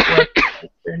truck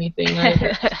or anything.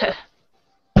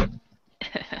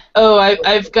 Oh,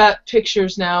 I've got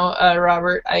pictures now,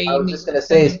 Robert. I was just gonna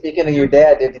say, speaking of your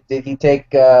dad, did he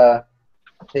take him?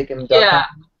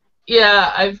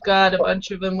 Yeah, I've got a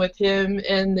bunch of them with him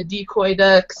and the decoy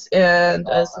ducks and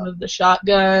some of the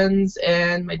shotguns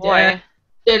and my dad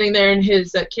standing there in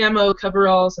his camo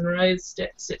coveralls and Writhe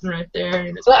sitting right there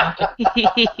in his pocket.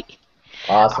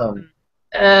 Awesome.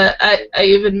 I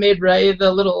even made Writhe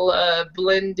a little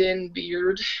blend-in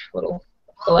beard, little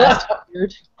elastic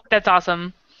beard. That's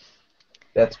awesome.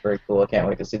 That's very cool. I can't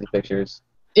wait to see the pictures.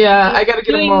 Yeah, I gotta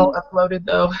get them all uploaded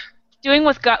though. Doing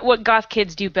what goth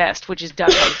kids do best, which is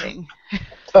duck hunting.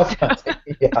 Duck hunting,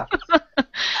 yeah.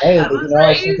 Hey,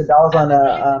 I sent the dolls on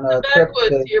a trip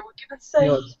to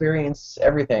experience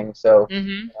everything. So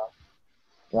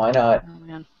why not? Oh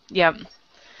man. Yep.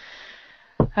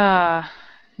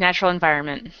 Natural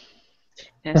environment.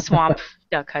 In a swamp,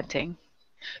 duck hunting.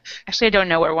 Actually, I don't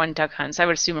know where one duck hunts. I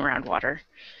would assume around water.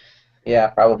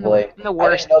 Yeah, probably. I'm the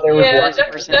worst. Duck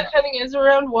hunting is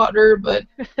around water, but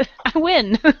I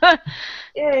win.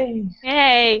 Yay!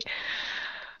 Yay!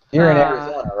 You're in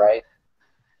Arizona, right?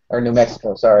 Or New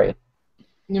Mexico? Sorry.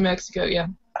 New Mexico, yeah.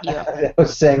 I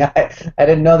was saying I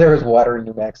didn't know there was water in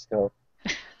New Mexico.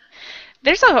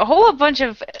 There's a whole bunch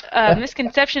of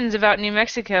misconceptions about New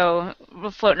Mexico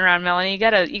floating around, Melanie. You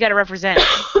gotta represent.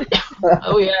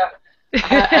 Oh yeah,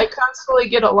 I constantly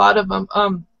get a lot of them.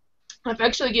 I've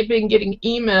actually been getting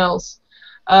emails.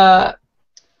 I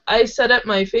set up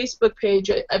my Facebook page.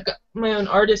 I've got my own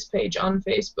artist page on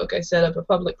Facebook. I set up a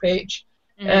public page,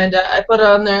 and I put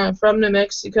on there, I'm from New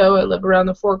Mexico. I live around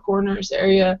the Four Corners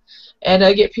area, and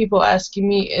I get people asking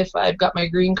me if I've got my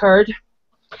green card.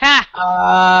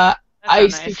 Ha! I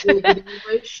speak really good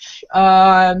English.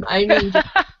 I mean,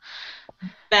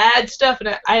 bad stuff,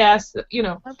 and I asked, a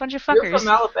bunch of fuckers. You're from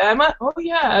Alabama? Oh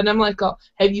yeah, and I'm like,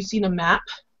 have you seen a map?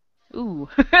 Ooh.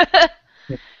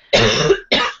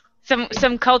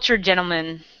 some cultured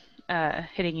gentleman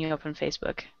hitting you up on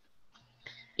Facebook.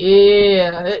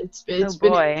 Yeah, it's Oh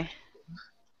been. boy.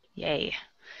 Yay.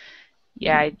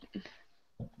 Yeah,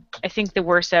 I think the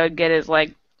worst I would get is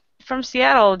like, from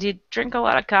Seattle, do you drink a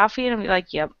lot of coffee? And I'd be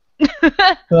like, yep.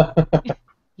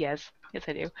 Yes. Yes,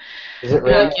 I do. Is it You're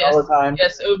raining like, all yes, the time?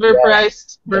 yes, Yes. overpriced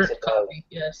Yes, burnt it does. coffee.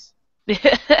 Yes.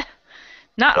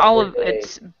 Not all Every of day.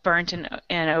 it's burnt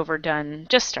and overdone,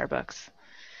 just Starbucks.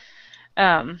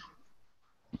 Um,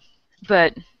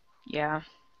 but yeah.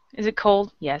 Is it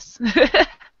cold? Yes.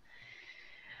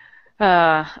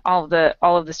 All of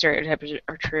the stereotypes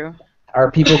are true. Are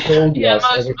people cold? Yeah, Yes.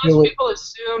 Does it most feel people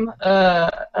assume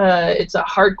it's a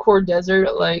hardcore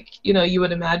desert, like you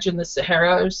would imagine the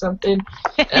Sahara or something.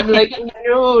 And I'm like,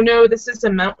 no, this is a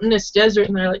mountainous desert.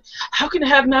 And they're like, how can it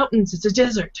have mountains? It's a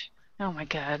desert. Oh my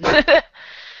god.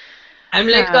 I'm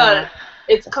like,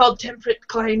 it's called temperate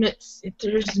climates.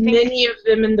 There's many of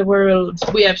them in the world.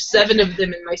 We have 7 of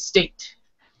them in my state.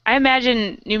 I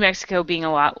imagine New Mexico being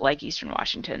a lot like Eastern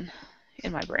Washington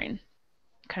in my brain.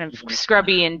 Kind of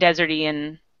scrubby and deserty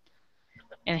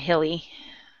and hilly.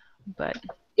 But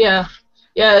yeah,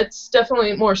 it's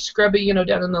definitely more scrubby,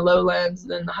 down in the lowlands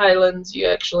than the highlands. You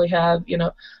actually have,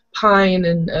 pine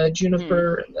and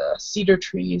juniper and cedar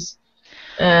trees.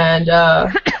 And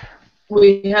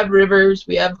we have rivers.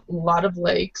 We have a lot of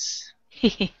lakes.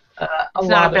 It's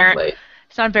not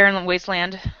a barren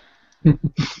wasteland.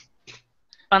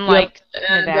 Unlike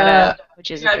Nevada, which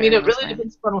is a barren it really wasteland.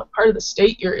 depends on what part of the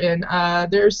state you're in.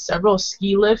 There's several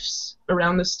ski lifts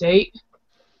around the state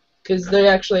because they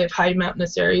actually have high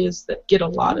mountainous areas that get a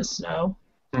lot of snow.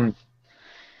 Mm.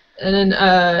 And then,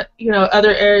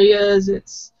 other areas,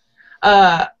 it's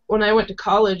when I went to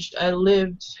college, I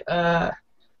lived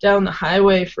down the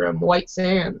highway from White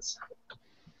Sands.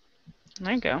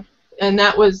 There you go. And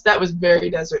that was very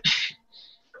desert.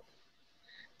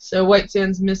 So White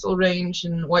Sands Missile Range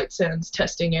and White Sands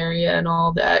Testing Area and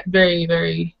all that. Very,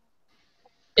 very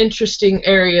interesting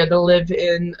area to live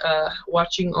in,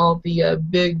 watching all the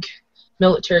big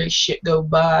military shit go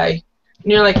by.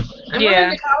 And you're like, I'm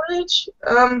going to college?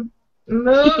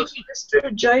 Move,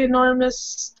 Mr.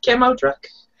 Ginormous Camo Truck.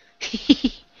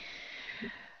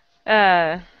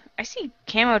 I see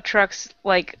camo trucks,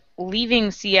 like, leaving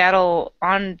Seattle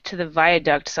onto the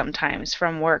viaduct sometimes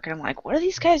from work, and I'm like, what are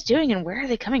these guys doing and where are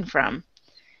they coming from?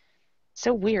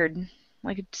 So weird.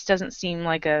 Like, it just doesn't seem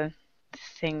like a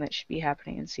thing that should be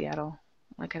happening in Seattle.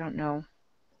 Like, I don't know.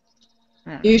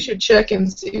 You should check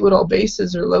and see what all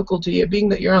bases are local to you. Being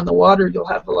that you're on the water, you'll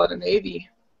have a lot of Navy.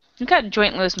 We've got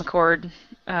Joint Lewis McChord,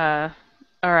 Lewis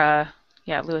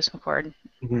McChord,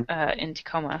 in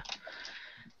Tacoma.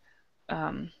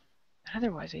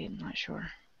 Otherwise, I'm not sure.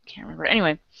 Can't remember.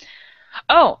 Anyway.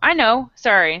 Oh, I know.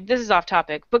 Sorry, this is off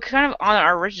topic, but kind of on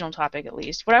our original topic at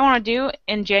least. What I want to do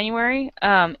in January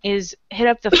is hit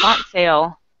up the font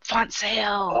sale. Font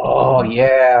sale. Oh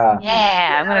yeah.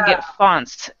 Yeah, I'm gonna get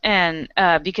fonts, and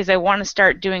because I want to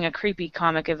start doing a creepy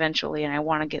comic eventually, and I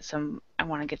want to get some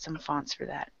fonts for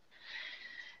that.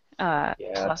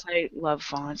 Plus, I love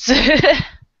fonts.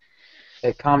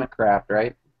 At Comic Craft,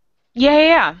 right?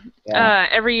 Yeah.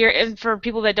 Every year, and for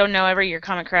people that don't know, every year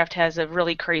Comic Craft has a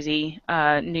really crazy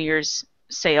New Year's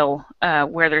sale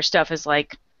where their stuff is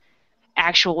like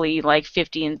actually like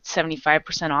 50 and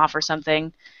 75% off or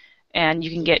something, and you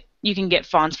can get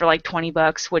fonts for like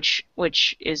 $20,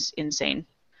 which is insane.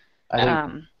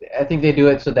 I think they do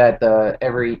it so that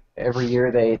every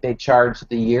year they charge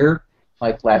the year.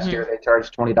 Like last year, they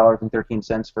charged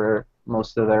 $20.13 for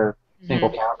most of their single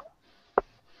count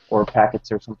or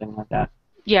packets or something like that.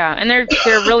 Yeah, and they're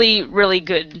really, really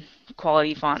good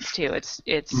quality fonts too. It's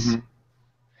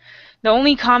the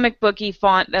only comic booky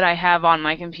font that I have on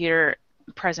my computer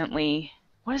presently.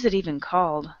 What is it even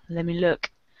called? Let me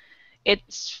look. It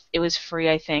was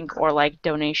free, I think, or like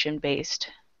donation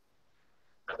based.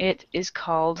 It is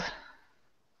called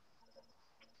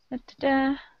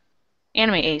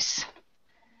Anime Ace.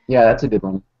 Yeah, that's a good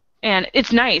one. And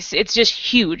it's nice. It's just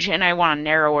huge, and I want a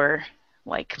narrower,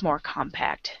 like more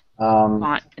compact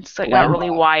font. It's like got really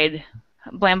wide.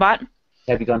 Blambot.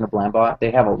 Have you gone to Blambot? They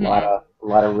have a lot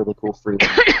of really cool free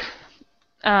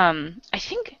ones. I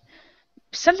think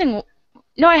something.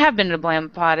 No, I have been to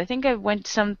Blambot. I think I went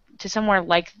to somewhere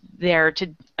like there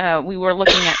to. We were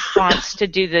looking at fonts to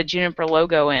do the Juniper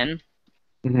logo in.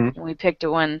 And we picked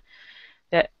one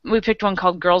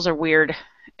called "Girls Are Weird,"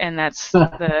 and that's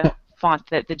the font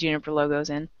that the Juniper logo's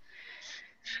in.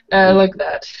 I like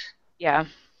that. Yeah.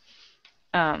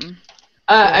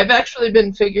 I've actually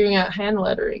been figuring out hand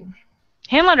lettering.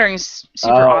 Hand lettering's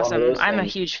super awesome. I'm a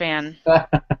huge fan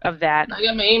of that. I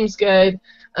got my Ames guide.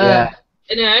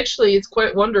 And actually, it's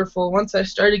quite wonderful. Once I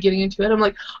started getting into it, I'm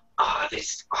like, Oh,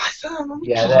 this is awesome.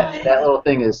 Yeah, that little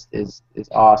thing is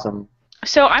awesome.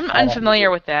 So I'm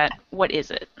unfamiliar with that. What is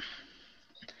it?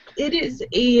 It is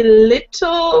a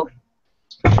little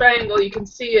triangle. You can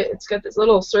see it. It's got this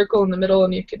little circle in the middle,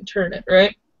 and you can turn it,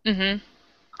 right? Mm-hmm.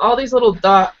 All these little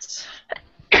dots.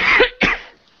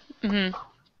 Mm-hmm.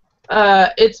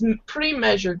 It's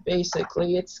pre-measured,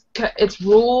 basically. It's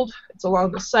ruled. It's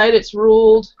along the side. It's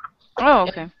ruled. Oh,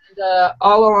 okay. And,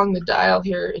 all along the dial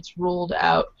here, it's ruled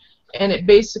out, and it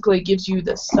basically gives you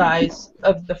the size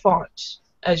of the font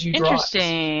as you draw it.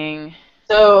 Interesting.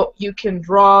 So you can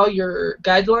draw your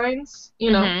guidelines,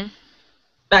 Mm-hmm.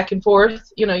 back and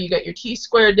forth. You got your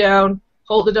T-square down,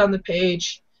 hold it on the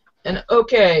page, and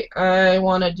okay, I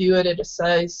want to do it at a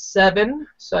size 7,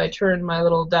 so I turn my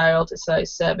little dial to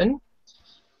size 7.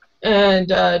 And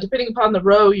depending upon the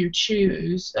row you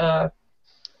choose,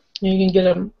 you can get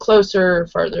them closer or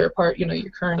farther apart, your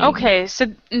kerning. Okay, so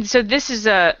this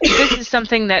is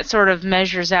something that sort of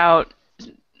measures out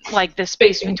like the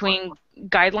space between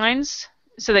guidelines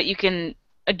so that you can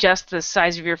adjust the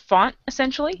size of your font,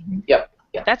 essentially? Yep.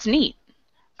 That's neat.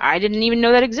 I didn't even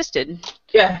know that existed.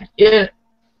 Yeah.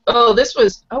 Oh, this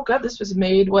was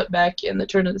made, back in the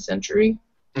turn of the century?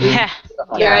 Yeah.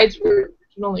 Guides were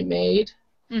originally made.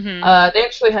 Mm-hmm. They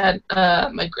actually had,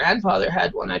 my grandfather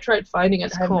had one. I tried finding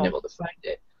it. I haven't been able to find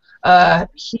it.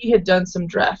 He had done some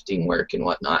drafting work and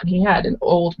whatnot, and he had an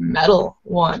old metal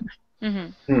one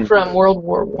from World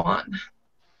War I.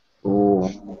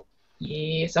 Ooh.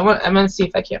 Yes, I'm going to see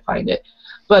if I can't find it.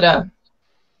 But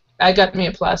I got me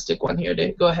a plastic one here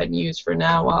to go ahead and use for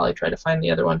now while I try to find the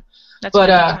other one.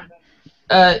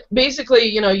 Basically,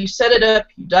 you set it up,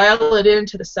 you dial it in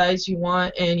to the size you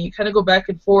want, and you kind of go back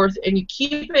and forth, and you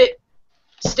keep it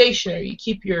stationary. You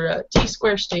keep your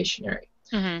T-square stationary.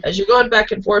 Mm-hmm. As you're going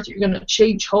back and forth, you're going to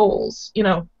change holes,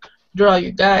 draw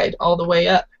your guide all the way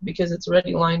up because it's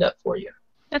already lined up for you.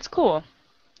 That's cool.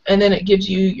 And then it gives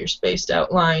you your spaced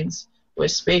out lines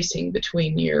with spacing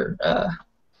between your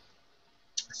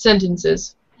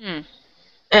sentences. Mm.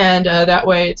 And that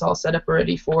way it's all set up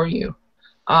already for you.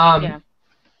 I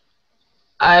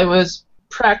was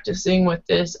practicing with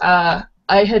this. I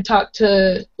had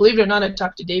believe it or not, I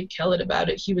talked to Dave Kellett about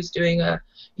it. He was doing a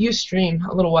Ustream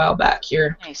a little while back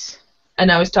here. Nice. And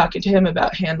I was talking to him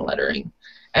about hand lettering.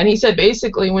 And he said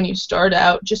basically when you start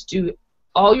out, just do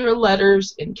all your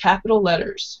letters in capital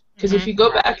letters. Because if you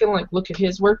go back and look at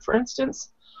his work, for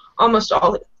instance, almost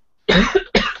all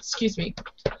excuse me,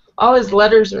 all his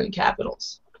letters are in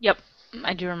capitals. Yep,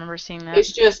 I do remember seeing that.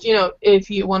 It's just, if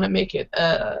you want to make it,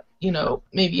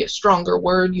 maybe a stronger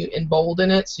word, you embolden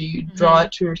it, so you draw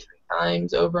it 2 or 3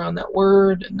 times over on that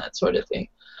word and that sort of thing.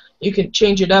 You can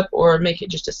change it up or make it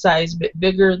just a size bit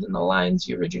bigger than the lines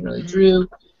you originally drew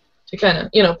to kind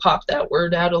of, pop that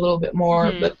word out a little bit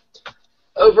more. But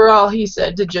overall, he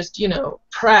said to just,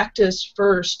 practice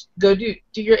first. Go do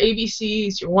your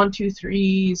ABCs, your 1, 2,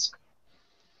 3s.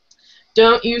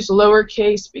 Don't use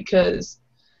lowercase because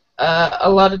a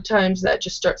lot of times that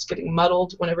just starts getting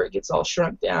muddled whenever it gets all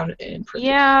shrunk down and printed.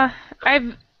 Yeah,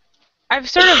 I've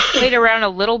sort of played around a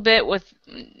little bit with,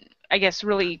 I guess,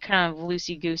 really kind of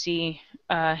loosey-goosey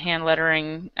hand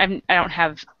lettering. I don't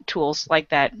have tools like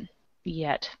that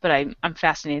yet, but I'm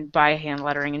fascinated by hand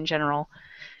lettering in general.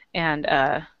 And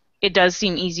it does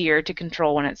seem easier to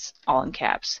control when it's all in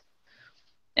caps.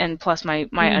 And plus my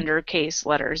undercase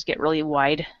letters get really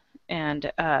wide.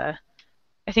 And I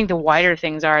think the wider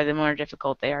things are, the more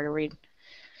difficult they are to read.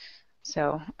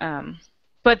 So,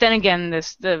 but then again,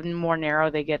 the more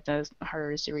narrow they get, the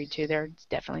harder it is to read too. They're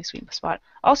definitely a sweet spot.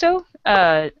 Also,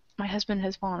 my husband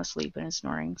has fallen asleep and is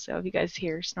snoring, so if you guys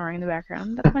hear snoring in the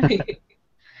background, that's my husband.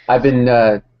 I've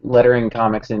been lettering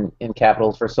comics in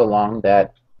capitals for so long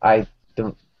that I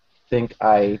don't think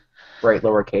I write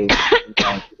lowercase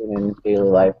in daily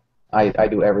life. I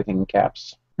do everything in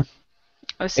caps.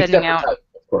 I was sending out, type,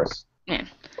 of course. Yeah,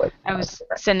 But, I was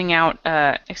sending out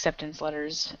acceptance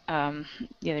letters the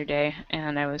other day,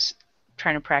 and I was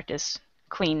trying to practice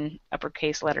clean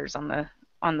uppercase letters on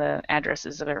the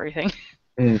addresses of everything.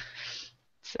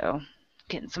 So,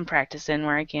 getting some practice in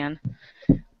where I can.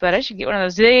 But I should get one of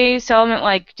those. Do they sell them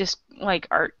at just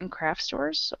art and craft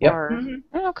stores? Yep. Or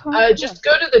oh, cool. Just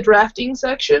go to the drafting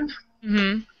section.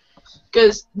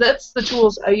 Because that's the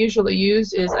tools I usually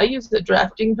use. I use the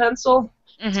drafting pencil.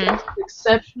 It's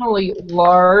exceptionally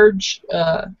large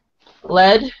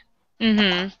lead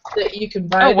that you can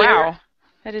buy. Oh wow,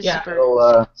 that is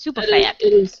super fat.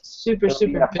 It is super a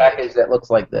big. package that looks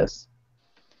like this.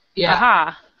 Yeah.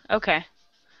 Aha. Okay.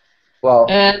 Well.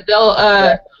 And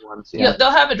they'll ones, yeah. they'll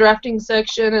have a drafting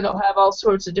section. It'll have all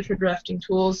sorts of different drafting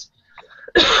tools.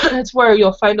 That's where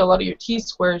you'll find a lot of your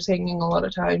T-squares hanging a lot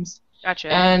of times.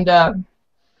 Gotcha. And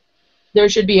there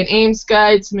should be an aims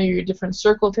guide, some of your different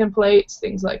circle templates,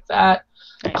 things like that.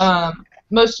 Nice.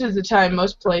 Most of the time,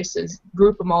 most places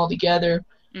group them all together.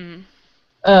 Mm.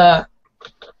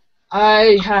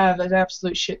 I have an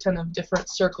absolute shit ton of different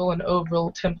circle and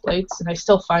oval templates, and I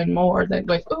still find more that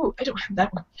go, oh, I don't have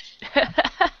that one.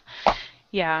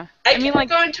 Yeah. I mean, like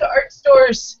going to art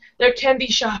stores, they're candy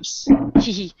shops.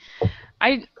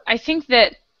 I think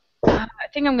that I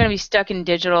think I'm gonna be stuck in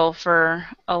digital for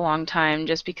a long time,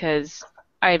 just because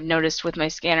I've noticed with my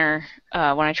scanner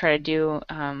when I try to do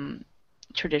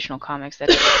traditional comics that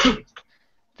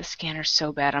the scanner's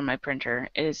so bad on my printer.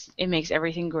 It makes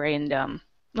everything gray and dumb.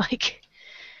 Like,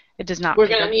 it does not. We're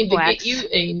gonna need to get you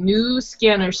a new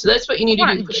scanner, so that's what you need to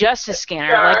do. Not just a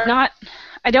scanner, like not.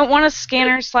 I don't want a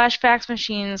scanner / fax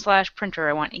machine / printer.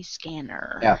 I want a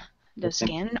scanner. Yeah. The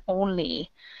scan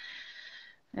only.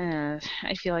 I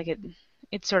feel like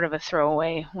it's sort of a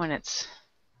throwaway when it's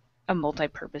a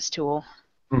multi-purpose tool.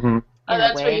 Mm-hmm.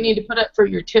 That's what you need to put up for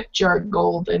your tip jar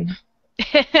gold. And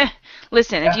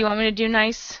listen, if you want me to do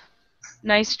nice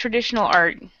traditional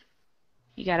art,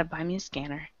 you gotta buy me a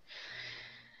scanner.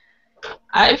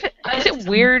 Is it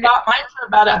weird? I bought mine for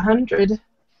about $100.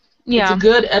 Yeah. It's a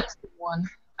good Epson one.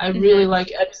 I really like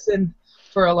Epson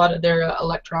for a lot of their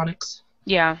electronics.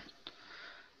 Yeah.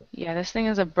 Yeah, this thing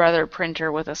is a brother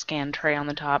printer with a scan tray on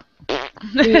the top.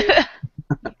 Yeah,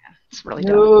 it's really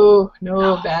dumb.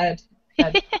 No, bad.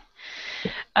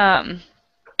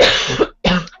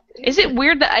 Is it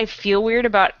weird that I feel weird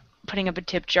about putting up a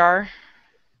tip jar?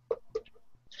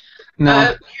 No.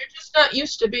 You're just not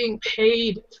used to being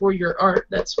paid for your art.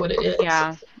 That's what it is.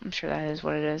 Yeah, I'm sure that is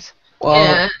what it is.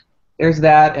 Well, there's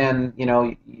that, and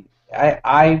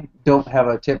I don't have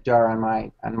a tip jar on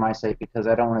my site because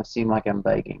I don't want to seem like I'm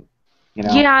begging.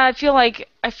 Yeah, I feel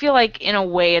like in a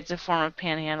way it's a form of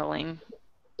panhandling.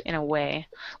 In a way,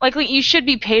 like you should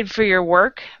be paid for your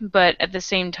work, but at the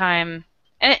same time,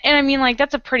 and I mean, like,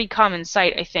 that's a pretty common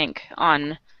sight, I think,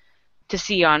 to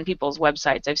see on people's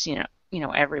websites. I've seen it,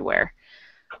 everywhere.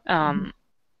 And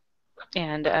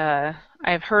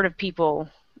I've heard of people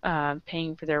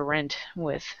paying for their rent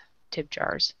with tip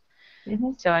jars.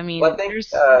 Mm-hmm. So I mean,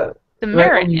 there's the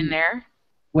merit in there.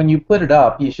 When you put it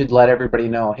up, you should let everybody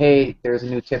know, hey, there's a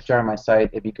new tip jar on my site.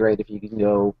 It'd be great if you can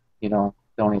go,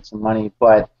 donate some money,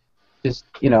 but just,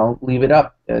 leave it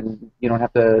up, and you don't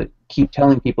have to keep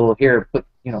telling people, here, put.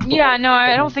 Yeah, no,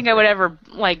 I don't think I would ever,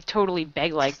 like, totally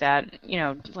beg like that.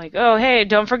 Like, oh, hey,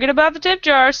 don't forget about the tip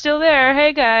jar, still there.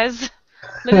 Hey, guys,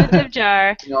 look at the tip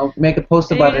jar. Make a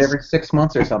post about it every 6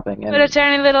 months or something. And put a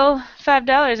tiny little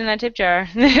 $5 in that tip jar.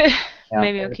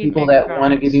 Maybe it'll keep people that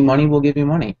want to give you money will give you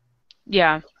money.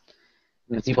 Yeah.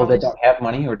 And the people that don't have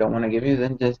money or don't want to give you,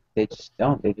 then they just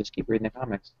don't. They just keep reading the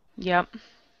comics. Yep,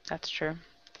 that's true.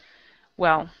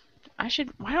 Well,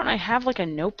 why don't I have like a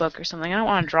notebook or something? I don't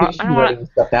want to draw. I don't want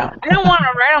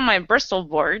to write on my Bristol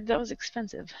board. That was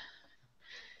expensive.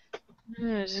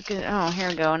 Oh, here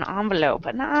we go. An envelope.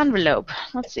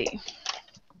 Let's see.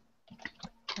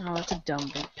 Oh, that's a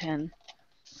dumb big pen.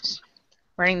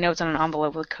 Writing notes on an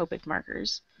envelope with Copic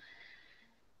markers.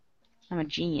 I'm a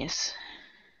genius.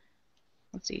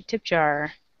 Let's see. Tip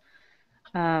jar.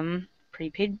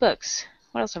 Prepaid books.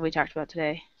 What else have we talked about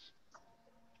today?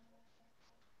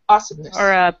 Awesomeness.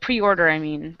 Or pre-order, I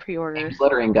mean. Pre-order. Ames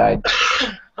lettering guide.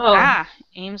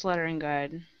 Ames lettering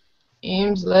guide.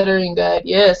 Ames lettering guide.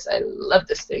 Yes, I love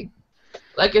this thing.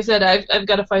 Like I said, I've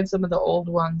got to find some of the old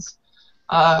ones.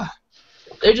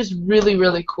 They're just really,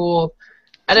 really cool.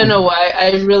 I don't know why.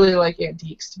 I really like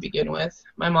antiques to begin with.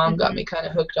 My mom got me kind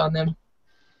of hooked on them.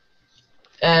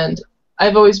 And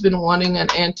I've always been wanting an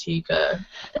antique. I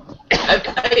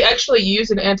actually use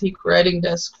an antique writing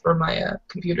desk for my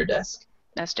computer desk.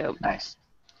 That's dope. Nice.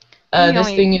 This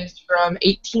thing is from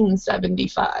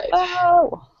 1875.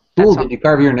 Oh! Cool. Did you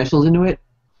carve your initials into it?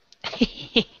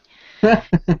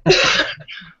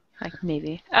 Like,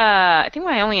 maybe. I think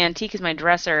my only antique is my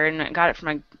dresser, and I got it from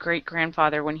my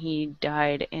great-grandfather when he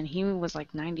died, and he was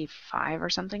like 95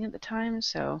 or something at the time,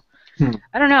 so...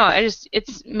 I don't know.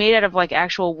 It's made out of like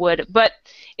actual wood, but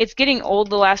it's getting old.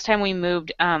 The last time we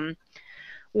moved,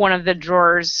 one of the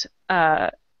drawers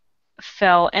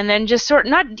fell, and then just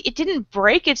it didn't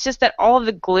break. It's just that all of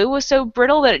the glue was so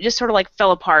brittle that it just sort of like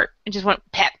fell apart. It just went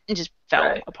pep and just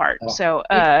fell apart. Oh. So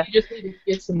you just need to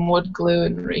get some wood glue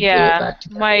and reglue it back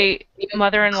together. My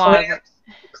mother-in-law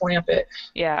clamp it.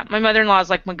 Yeah, my mother-in-law is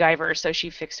like MacGyver, so she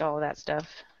fixed all of that stuff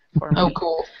for me. Oh,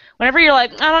 cool. Whenever you're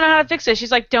like, I don't know how to fix it,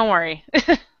 she's like, don't worry.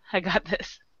 I got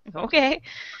this. Okay.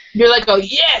 You're like, oh,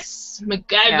 yes!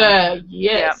 MacGyver,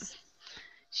 yes!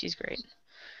 She's great.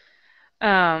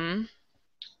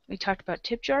 We talked about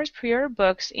tip jars, pre-order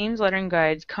books, Ames lettering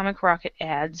guides, Comic Rocket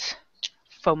ads,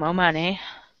 FOMO money,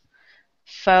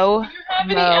 FOMO Do you have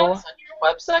any ads on your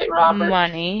website, Robert?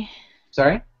 money.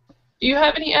 Sorry? Do you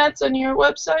have any ads on your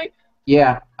website?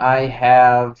 Yeah, I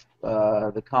have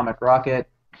the Comic Rocket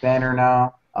banner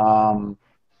now.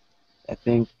 I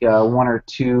think 1 or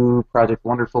 2 Project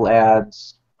Wonderful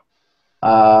ads.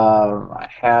 I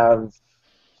have,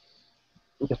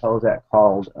 what the hell is that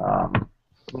called? Let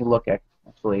me look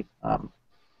actually.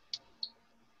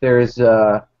 There's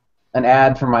an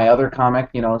ad for my other comic,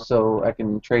 so I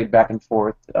can trade back and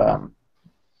forth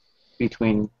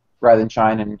between Writhe and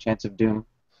Shine and Chance of Doom.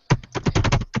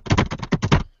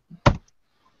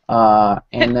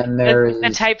 And then there is... The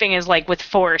typing is like with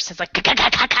force. It's like...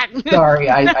 Sorry,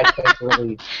 I typed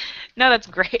really... No, that's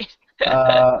great.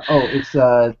 It's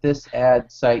this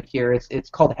ad site here. It's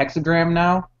called Hexagram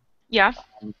now. Yeah.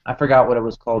 I forgot what it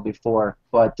was called before,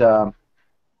 but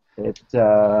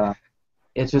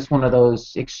it's just one of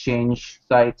those exchange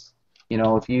sites.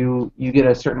 If you get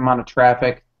a certain amount of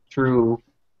traffic through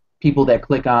people that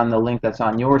click on the link that's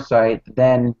on your site,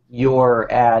 then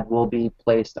your ad will be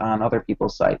placed on other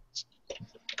people's sites.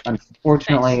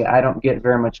 Unfortunately, I don't get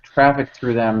very much traffic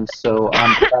through them, so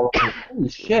I'm probably, holy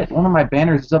shit, one of my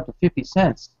banners is up to 50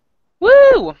 cents.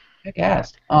 Woo! Heck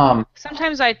ass.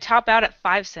 Sometimes I top out at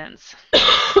 5 cents.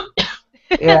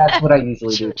 Yeah, that's what I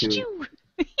usually do too.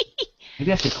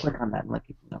 Maybe I should click on that and let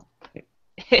people know.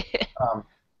 Okay.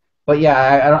 But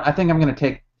yeah, I think I'm gonna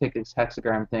take this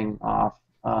hexagram thing off.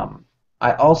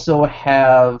 I also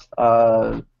have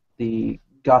the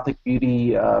Gothic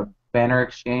Beauty banner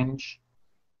exchange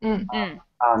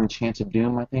on Chance of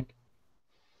Doom, I think.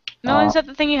 No, is that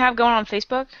the thing you have going on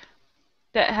Facebook?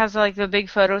 That has like the big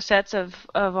photo sets of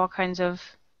all kinds of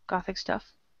Gothic stuff?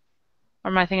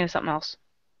 Or am I thinking of something else?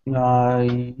 You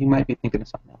might be thinking of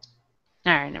something else.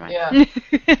 Alright, never mind.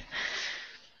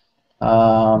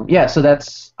 Yeah. Yeah, so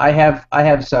that's I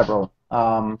have several.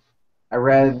 I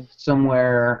read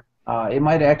somewhere it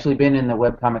might have actually been in the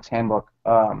webcomics handbook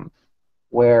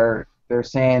where they're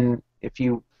saying if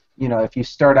you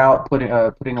start out putting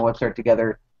a website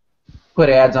together, put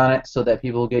ads on it so that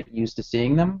people get used to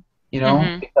seeing them,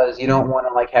 because you don't want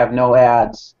to like have no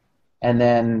ads and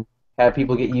then have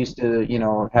people get used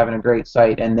to having a great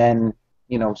site and then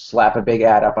slap a big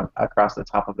ad up across the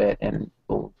top of it and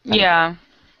people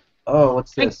oh,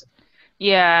 what's this?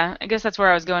 Yeah, I guess that's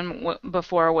where I was going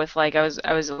before with like I was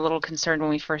a little concerned when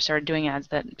we first started doing ads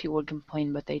that people would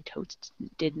complain, but they totes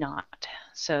did not.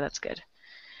 So that's good.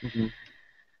 Mm-hmm.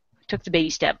 Took the baby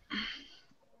step.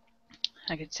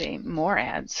 I could say more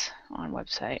ads on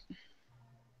website.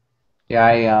 Yeah,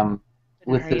 I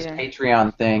with this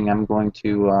Patreon thing, I'm going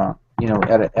to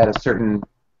at a certain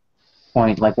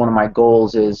point, like one of my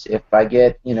goals is if I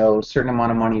get a certain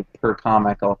amount of money per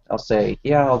comic, I'll say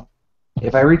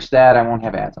if I reach that, I won't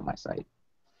have ads on my site.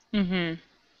 Mhm.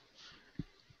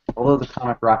 Although the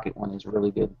Comic Rocket one is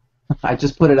really good. I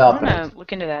just put it up. I'm gonna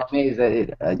look into that. I'm amazed that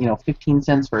it 15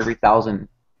 cents for every 1,000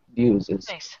 views is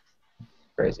nice.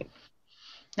 Crazy.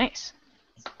 Nice.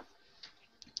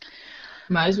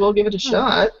 Might as well give it a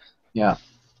shot. Yeah.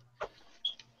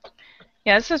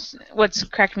 Yeah, this is what's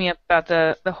cracked me up about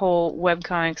the whole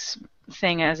webcomics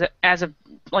thing as a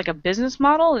like a business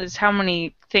model is how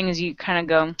many things you kind of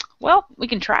go, well, we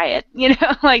can try it,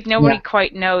 like nobody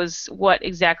quite knows what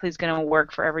exactly is going to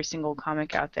work for every single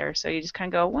comic out there, so you just kind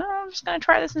of go, well, I'm just going to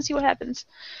try this and see what happens.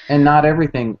 And not every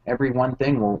one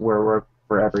thing will work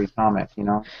for every comic,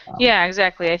 Yeah,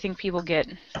 exactly. I think people get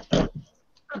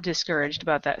discouraged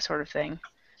about that sort of thing.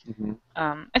 Mm-hmm.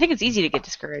 I think it's easy to get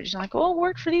discouraged. I'm like, well, it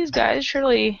worked for these guys.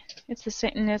 Surely it's the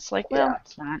same. And it's like, well,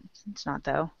 it's not. It's not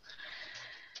though.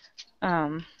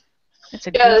 It's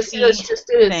a that's goofy just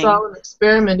it. It's thing. all an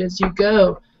experiment as you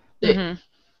go. Mm-hmm.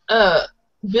 The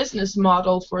business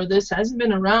model for this hasn't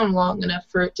been around long enough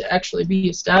for it to actually be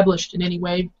established in any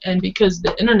way, and because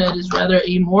the internet is rather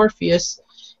amorphous,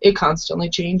 it constantly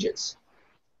changes.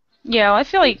 Yeah, well, I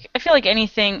feel like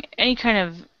anything, any kind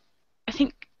of, I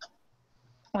think.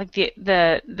 Like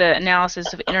the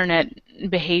analysis of internet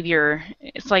behavior,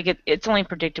 it's like it's only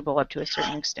predictable up to a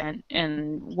certain extent,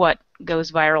 and what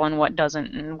goes viral and what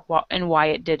doesn't, and why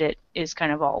it did it is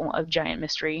kind of all a giant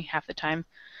mystery half the time.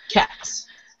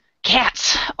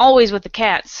 Cats, always with the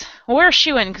cats. Well, we're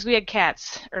shooing because we had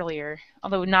cats earlier,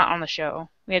 although not on the show.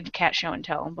 We had cat show and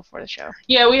tell before the show.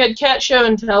 Yeah, we had cat show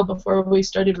and tell before we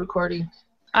started recording.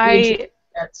 I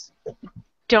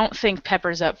don't think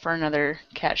Pepper's up for another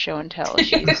cat show and tell.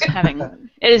 She's having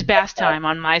it is bath time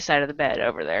on my side of the bed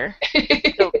over there.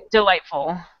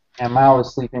 Delightful. And Mao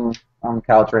is sleeping on the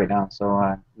couch right now, so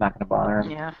I'm not gonna bother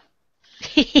him. Yeah.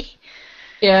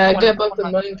 Yeah, I got both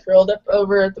of mine curled up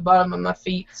over at the bottom of my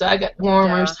feet, so I got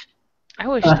warmers. I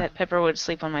wish that Pepper would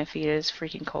sleep on my feet. It is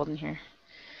freaking cold in here.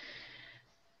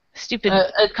 Stupid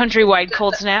countrywide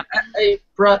cold snap. I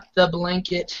brought the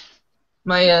blanket,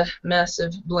 my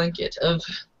massive blanket of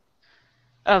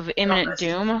imminent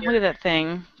doom. Look at that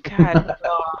thing. God.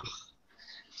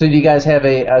 So do you guys have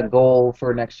a goal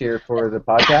for next year for the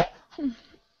podcast?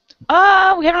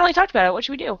 We haven't really talked about it. What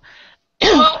should we do?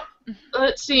 Well,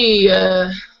 let's see.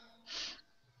 When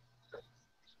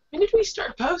did we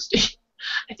start posting?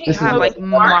 I think like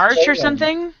March or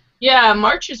something. Yeah,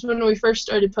 March is when we first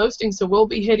started posting, so we'll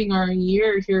be hitting our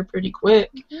year here pretty quick.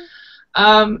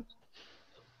 I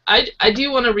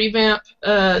do want to revamp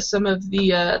some of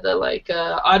the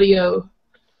audio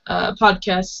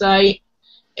podcast site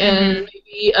and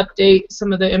maybe update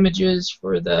some of the images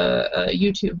for the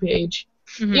YouTube page.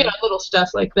 You know, little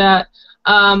stuff like that.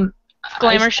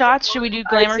 Glamour shots? Should we do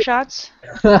glamour shots?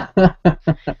 I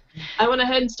went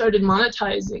ahead and started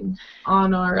monetizing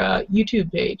on our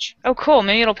YouTube page. Oh, cool.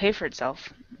 Maybe it'll pay for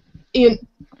itself. You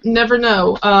never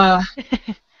know. I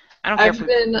don't care. I've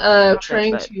been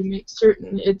trying to make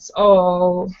certain it's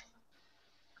all.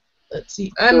 Let's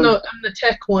see. I'm the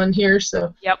tech one here,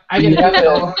 so. Yep.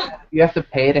 You have to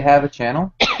pay to have a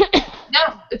channel?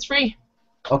 No, it's free.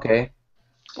 Okay.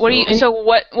 What do you? So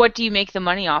what do you make the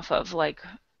money off of? Like,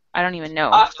 I don't even know.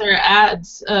 Off their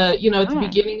ads. At the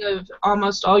beginning of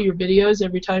almost all your videos,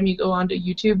 every time you go onto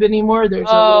YouTube anymore, there's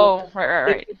a little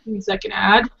right. 15-second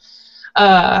ad.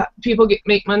 People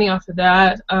make money off of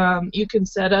that. You can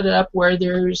set it up where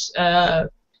there's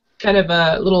kind of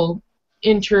a little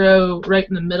intro right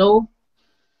in the middle.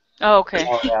 Oh, okay.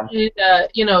 Oh, yeah.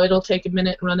 And, it'll take a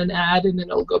minute and run an ad, and then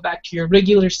it'll go back to your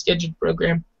regular scheduled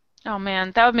program. Oh,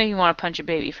 man. That would make me want to punch a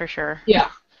baby for sure. Yeah.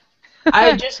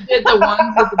 I just did the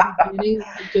ones at the beginning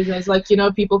because I was like,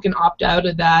 people can opt out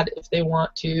of that if they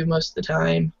want to most of the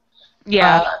time.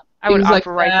 Yeah, I would opt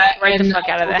right the fuck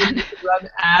out of that. Run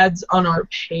ads on our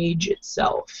page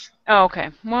itself. Oh, okay.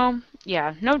 Well,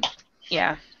 yeah.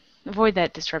 Avoid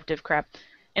that disruptive crap.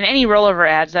 And any rollover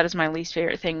ads, that is my least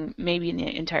favorite thing maybe in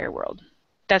the entire world.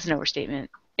 That's an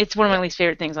overstatement. It's one of my least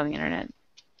favorite things on the internet.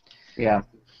 Yeah.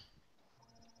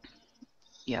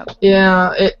 Yep.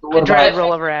 Yeah, a dry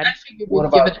rollover ad. I figured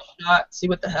we'd give it a shot, see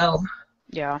what the hell.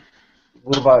 Yeah.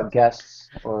 What about guests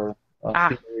or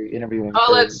people you're interviewing?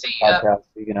 Oh, let's see.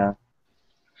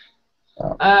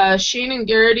 Shane and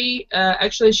Garrity,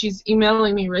 actually, she's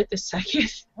emailing me right this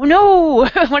second. Oh, no!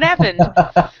 What happened?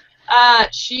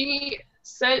 She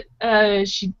said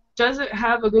she doesn't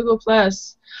have a Google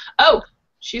Plus. Oh,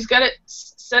 she's got it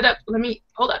set up.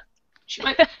 Hold up. She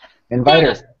might... Invite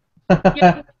her.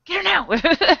 Get her now.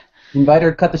 Invite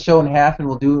her, cut the show in half, and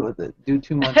we'll do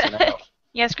 2 months in a row.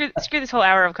 Yeah, screw this whole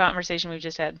hour of conversation we've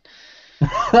just had. You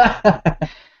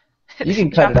can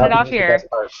cut it off here.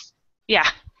 Yeah.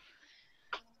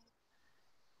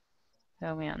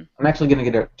 Oh, man. I'm actually going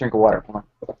to get a drink of water. Come on.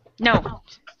 No.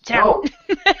 Down.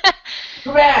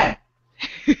 Come on.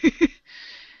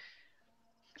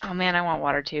 Oh, man, I want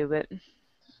water too, but...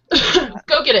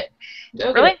 Go get it.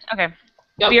 Really? Okay.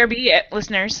 Yep. BRB,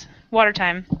 listeners. Water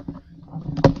time.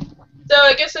 So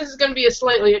I guess this is going to be a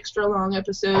slightly extra long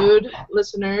episode,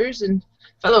 listeners and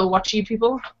fellow watchy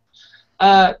people.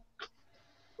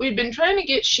 We've been trying to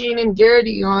get Shane and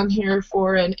Garrity on here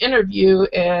for an interview,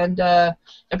 and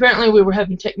apparently we were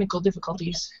having technical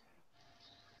difficulties.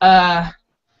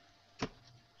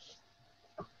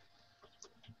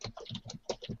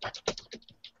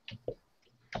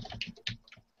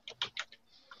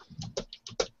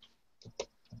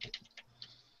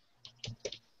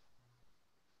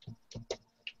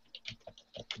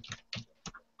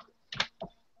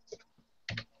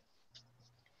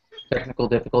 Technical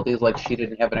difficulties, like she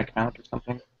didn't have an account or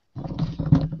something?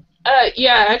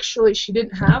 Yeah, actually, she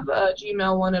didn't have a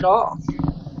Gmail one at all.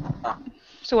 Oh.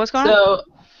 So what's going on? So,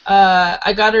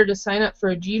 I got her to sign up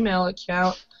for a Gmail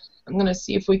account. I'm going to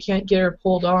see if we can't get her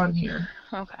pulled on here.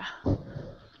 Okay.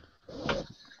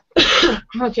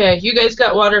 Okay, you guys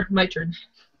got water. My turn.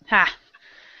 Ha.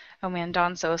 Oh, man,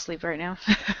 Dawn's so asleep right now.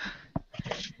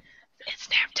 It's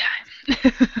nap time.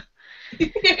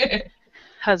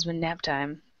 Husband nap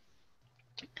time.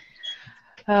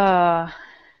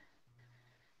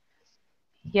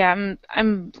 Yeah,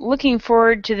 I'm looking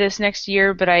forward to this next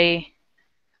year, but I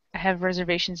have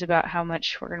reservations about how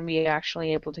much we're going to be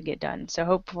actually able to get done.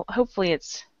 So hopefully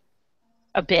it's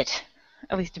a bit,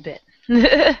 at least a bit.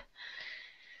 I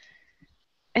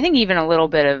think even a little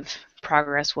bit of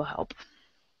progress will help,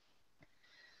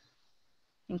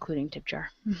 including tip jar.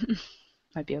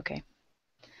 Might be okay.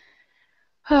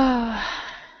 A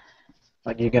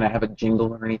Like, you're gonna have a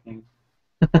jingle or anything?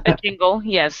 jingle,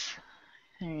 yes.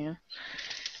 There you go.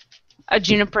 A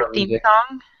Juniper For theme music.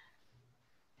 song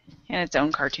and its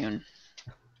own cartoon.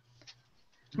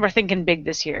 We're thinking big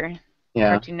this year. Yeah.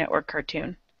 Cartoon Network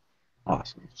cartoon.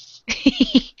 Awesome.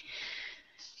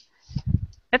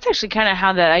 That's actually kind of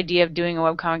how the idea of doing a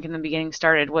webcomic in the beginning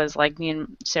started. Was like me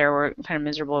and Sarah were kind of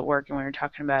miserable at work and we were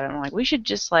talking about it. I'm like, we should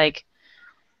just like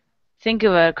think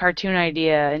of a cartoon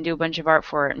idea and do a bunch of art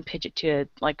for it and pitch it to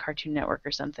like Cartoon Network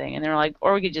or something. And they're like,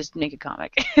 or we could just make a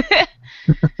comic.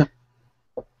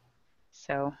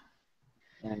 So.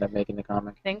 End up making the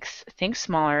comic. Think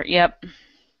smaller. Yep.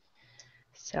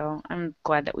 So I'm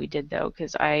glad that we did though,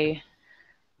 because I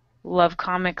love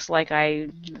comics like I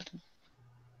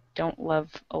don't love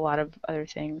a lot of other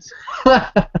things.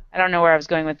 I don't know where I was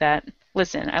going with that.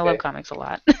 Listen, I love comics a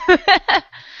lot.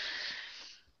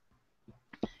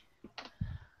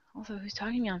 Also, who's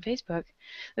talking to me on Facebook?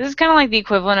 This is kind of like the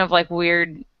equivalent of like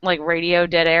weird like radio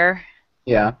dead air.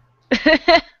 Yeah.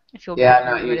 I feel Yeah, bad for I'm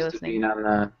not everybody used to listening. being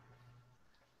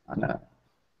on a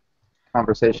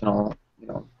conversational,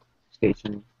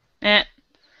 station. Eh.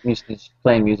 I'm used to just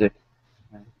playing music.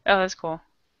 Oh, that's cool.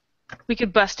 We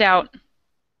could bust out.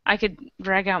 I could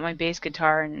drag out my bass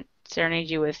guitar and serenade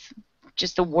you with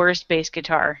just the worst bass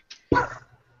guitar.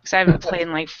 Because I haven't played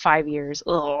in like 5 years.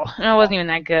 Ugh. And I wasn't even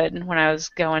that good when I was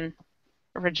going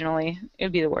originally. It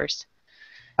would be the worst.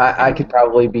 I could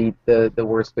probably beat the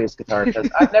worst bass guitar because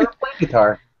I've never played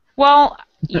guitar. Well,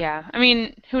 yeah. I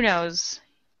mean, who knows?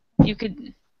 You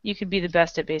could be the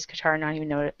best at bass guitar and not even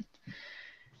know it.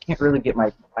 Can't really get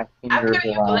my fingers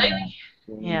around.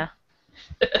 Yeah.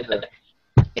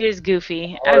 It is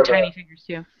goofy. I Or have tiny fingers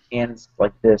too. hands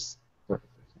like this.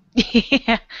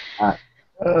 Yeah.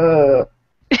 Uh,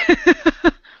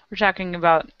 We're talking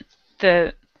about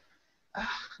the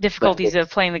difficulties of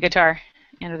playing the guitar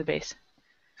and or the bass.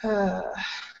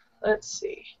 Let's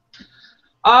see.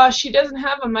 She doesn't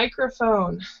have a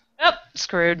microphone. Oh,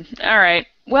 screwed. All right.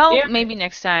 Well, Yeah. maybe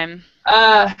next time.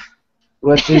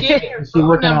 What's she Give me her is she phone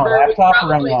working on a number. We laptop or on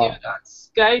probably do the? it on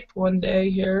Skype one day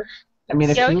here. I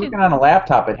mean, if Yeah, she's we working on a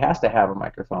laptop, it has to have a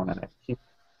microphone in it.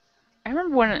 I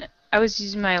remember when I was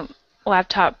using my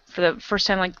laptop for the first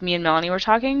time, like me and Melanie were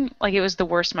talking, like it was the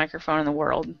worst microphone in the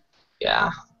world. Yeah.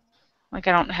 Like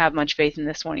I don't have much faith in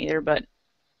this one either, but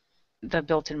the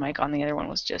built-in mic on the other one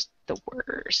was just the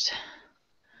worst.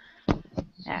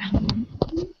 Yeah.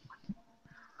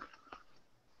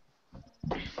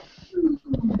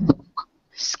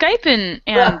 Skype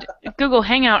and Google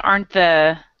Hangout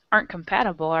aren't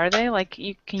compatible, are they? Like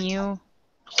can you?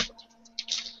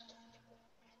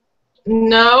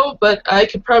 No, but I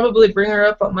could probably bring her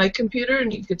up on my computer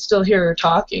and you could still hear her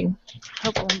talking. I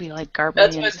hope it won't be like garbage.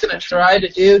 That's what I was going to try to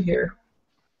do here.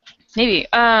 Maybe.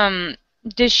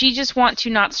 Does she just want to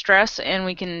not stress and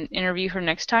we can interview her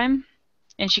next time?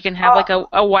 And she can have like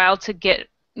a while to get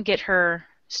her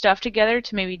stuff together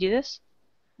to maybe do this?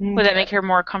 Okay. Would that make her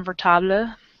more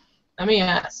comfortable? Let me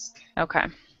ask. Okay.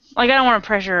 Like I don't want to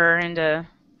pressure her into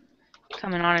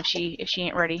coming on if she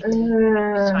ain't ready.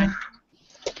 It's fine.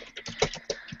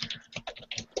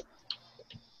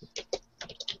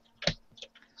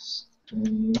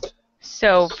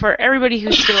 So for everybody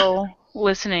who's still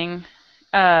listening,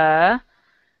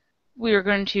 we were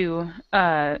going to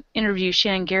interview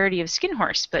Shannon Garrity of Skin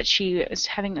Horse, but she is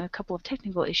having a couple of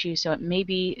technical issues, so it may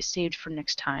be saved for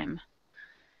next time,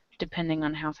 depending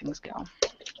on how things go.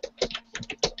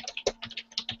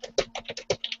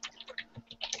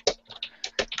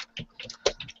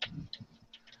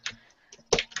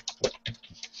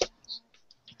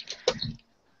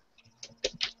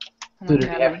 So did you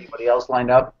have anybody else lined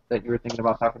up that you were thinking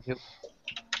about talking to?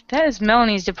 That is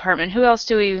Melanie's department. Who else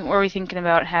were we thinking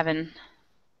about having?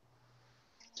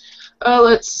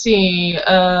 Let's see.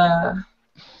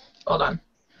 Hold on.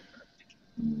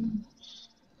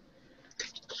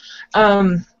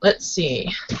 Let's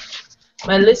see.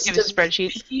 My list of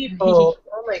spreadsheet. people.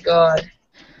 Oh my god.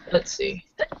 Let's see.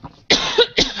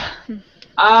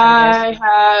 I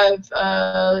have,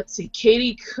 let's see,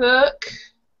 Katie Cook.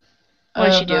 What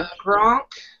does she do? Gronk.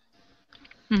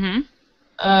 Mm-hmm.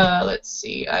 Let's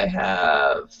see, I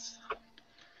have...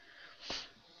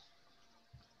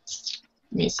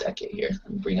 Give me a second here. Let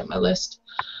me bring up my list.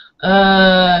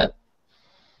 Let's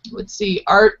see,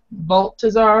 Art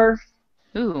Baltazar.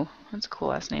 Ooh, that's a cool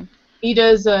last name. He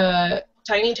does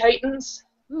Tiny Titans.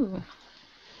 Ooh.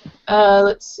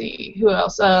 Let's see, who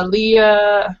else?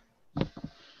 Leah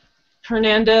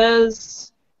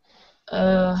Hernandez.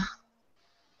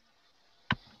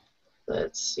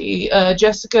 Let's see,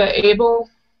 Jessica Abel.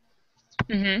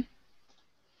 Mm-hmm.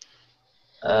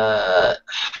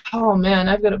 Oh man,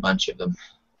 I've got a bunch of them.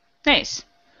 Nice.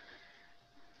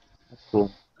 That's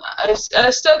cool. I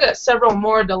still got several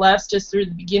more to last us through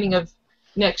the beginning of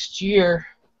next year.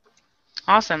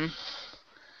 Awesome.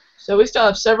 So we still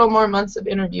have several more months of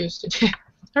interviews to do.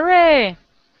 Hooray!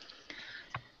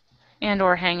 And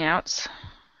or hangouts.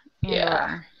 And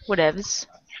Yeah. or whatevs.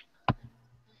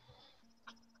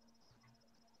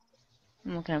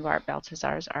 I'm looking at Art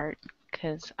Baltazar's art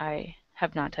because I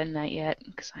have not done that yet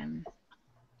because I'm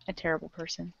a terrible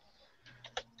person.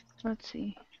 Let's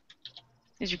see.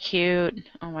 These are cute.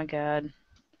 Oh my god.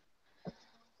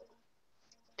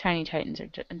 Tiny Titans are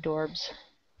adorbs.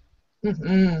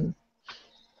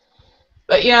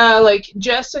 But yeah, like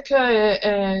Jessica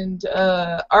and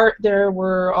Art there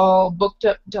were all booked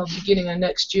up till the beginning of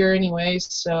next year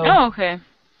anyways, so Oh, okay.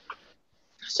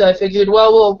 so I figured,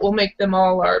 well, we'll make them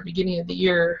all our beginning of the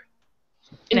year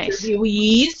Nice.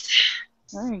 interviewees.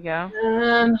 There you go.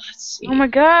 Let's see. Oh my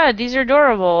god, these are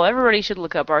adorable. Everybody should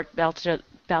look up Art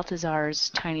Baltazar's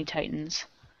Tiny Titans.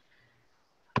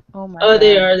 Oh my god.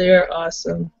 They are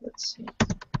awesome. Let's see.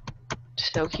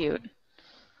 So cute.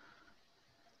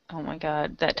 Oh my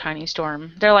god, that Tiny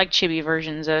Storm. They're like chibi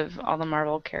versions of all the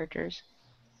Marvel characters.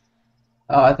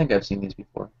 Oh, I think I've seen these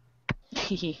before.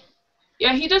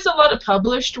 Yeah, he does a lot of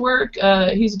published work.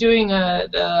 He's doing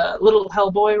the Little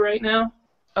Hellboy right now.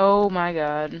 Oh my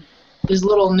god. His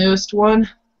little newest one.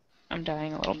 I'm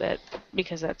dying a little bit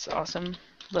because that's awesome.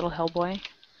 Little Hellboy.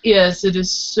 Yes, it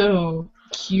is so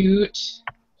cute.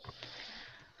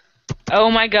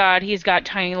 Oh my god, he's got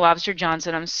Tiny Lobster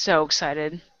Johnson. I'm so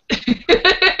excited.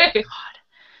 God.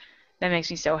 That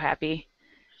makes me so happy.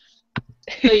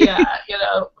 So yeah, you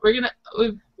know,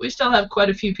 we still have quite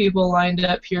a few people lined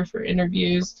up here for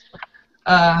interviews.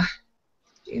 Damn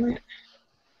it.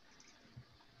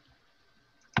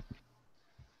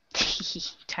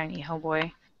 Tiny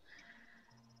Hellboy.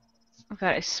 I've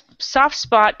got a soft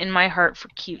spot in my heart for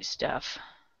cute stuff.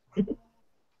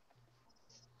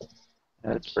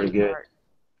 That's pretty good. Art.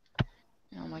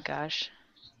 Oh my gosh.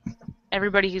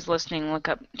 Everybody who's listening, look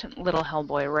up Little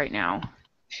Hellboy right now.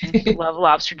 If you love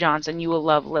Lobster Johnson, you will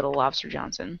love Little Lobster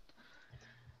Johnson.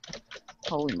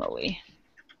 Holy moly.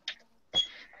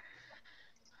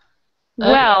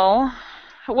 Well,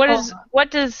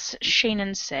 what does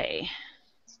Shannon say?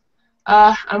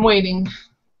 I'm waiting.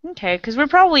 Okay, because we're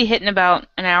probably hitting about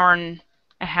an hour and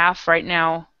a half right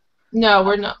now. No,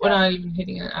 we're not even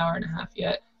hitting an hour and a half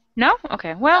yet. No?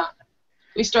 Okay, well.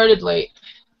 We started late.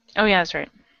 Oh yeah, that's right.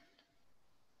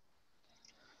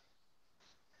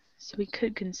 So we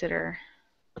could consider.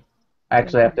 I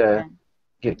actually have to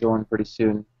get going pretty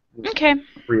soon. Okay.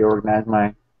 Reorganize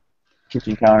my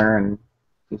kitchen counter and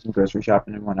do some grocery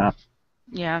shopping and whatnot.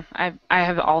 Yeah, I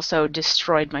have also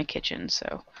destroyed my kitchen,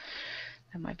 so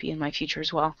that might be in my future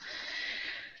as well.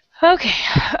 Okay.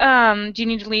 Do you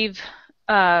need to leave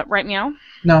right meow?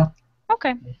 No.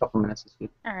 Okay. A couple minutes this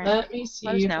week. All right. Let me see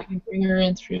if I can bring her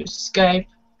in through Skype.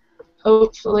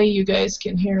 Hopefully you guys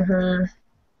can hear her.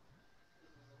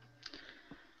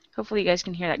 Hopefully you guys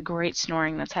can hear that great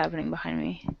snoring that's happening behind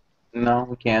me. No,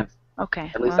 we can't. Okay.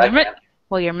 At least I can.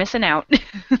 Well, you're missing out.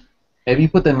 Maybe you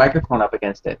put the microphone up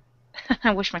against it.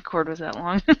 I wish my cord was that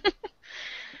long.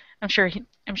 I'm sure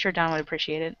Don would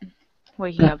appreciate it.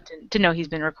 Waking up to know he's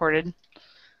been recorded.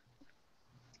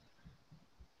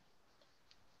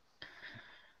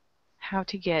 How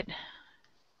to get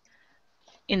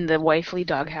in the wifely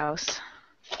doghouse.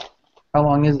 How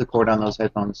long is the cord on those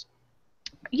headphones?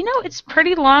 You know, it's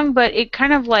pretty long, but it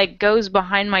kind of like goes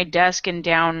behind my desk and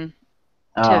down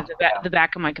to the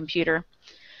back of my computer.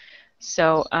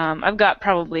 So I've got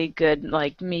probably good,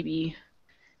 like maybe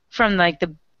from like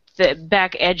the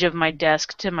back edge of my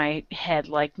desk to my head,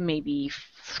 like maybe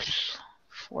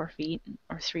 4 feet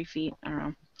or 3 feet. I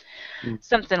don't know.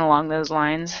 Something along those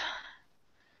lines.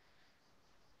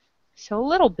 So a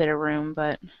little bit of room,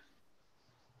 but...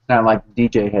 Not like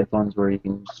DJ headphones where you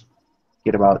can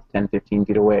get about 10, 15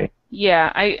 feet away.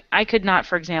 Yeah, I could not,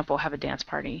 for example, have a dance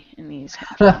party in these.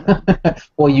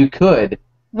 Well, you could.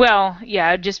 Well, yeah,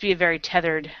 it'd just be a very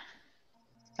tethered,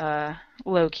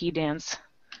 low-key dance.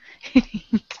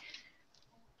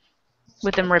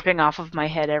 With them ripping off of my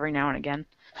head every now and again.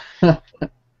 It's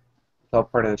all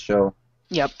part of the show.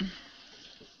 Yep.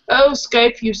 Oh,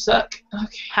 Skype, you suck.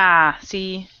 Okay. Ha,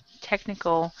 see?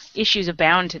 Technical issues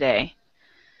abound today.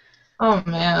 Oh,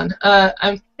 man.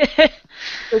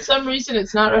 For some reason,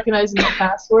 it's not recognizing the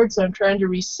password, so I'm trying to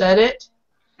reset it.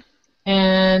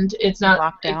 And it's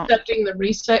not accepting the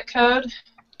reset code.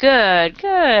 Good.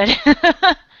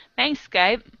 Thanks,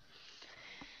 Skype.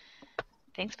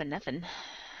 Thanks for nothing.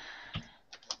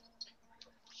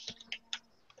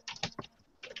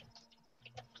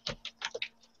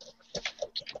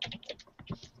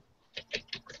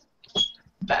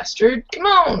 bastard. Come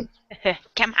on.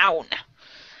 Come on.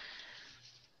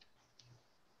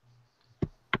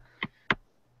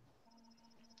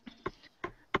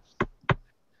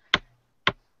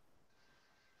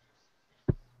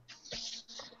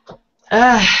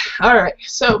 Alright,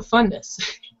 so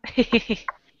funness.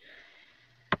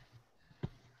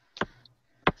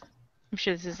 I'm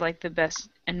sure this is like the best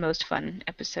and most fun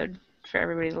episode for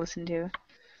everybody to listen to.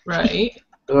 Right.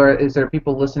 Or is there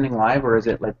people listening live, or is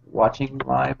it like watching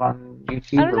live on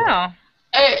YouTube? I don't know.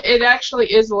 It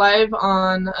actually is live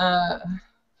on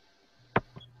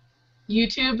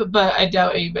YouTube, but I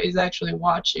doubt anybody's actually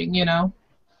watching, you know?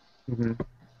 Mm-hmm.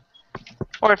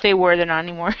 Or if they were, they're not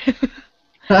anymore.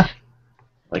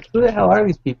 Like, who the hell are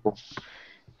these people?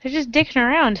 They're just dicking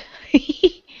around.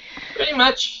 Pretty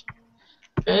much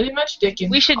dicking.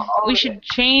 We should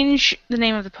change the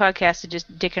name of the podcast to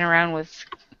just dicking around with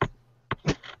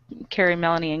Carrie,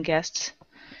 Melanie, and guests.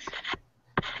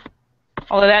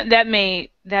 Although that may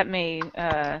be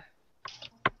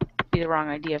the wrong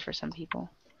idea for some people.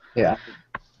 Yeah.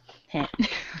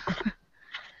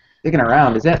 Dicking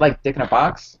around, is that like dick in a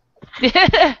box?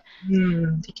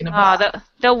 Dicking a box.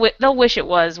 They'll wish it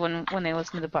was when they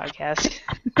listen to the podcast.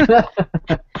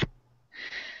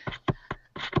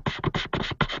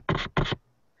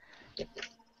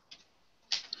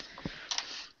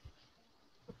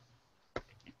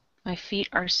 My feet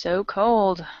are so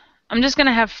cold. I'm just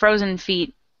gonna have frozen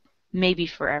feet, maybe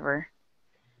forever.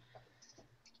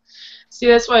 See,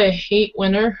 that's why I hate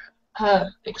winter.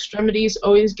 Extremities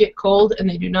always get cold, and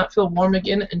they do not feel warm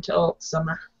again until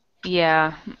summer.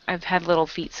 Yeah, I've had little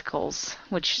feetsicles,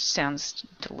 which sounds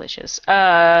delicious.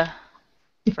 Forever.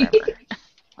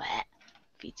 What?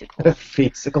 Feetsicles.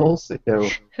 Feetsicles?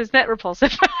 Ew. Isn't that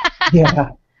repulsive?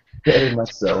 Yeah, very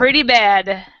much so. Pretty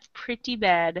bad. Pretty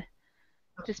bad.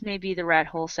 This may be the rat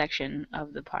hole section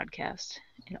of the podcast.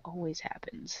 It always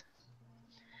happens.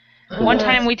 One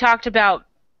time we talked about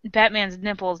Batman's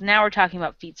nipples. Now we're talking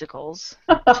about feetsicles.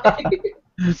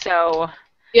 So.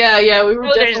 Yeah, we were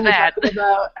Oh, definitely that. talking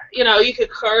about, you could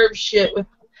carve shit with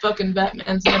fucking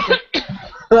Batman's nipples.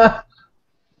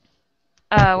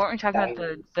 Weren't we talking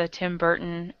about the Tim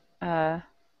Burton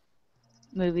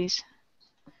movies?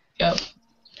 Yep.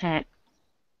 Okay.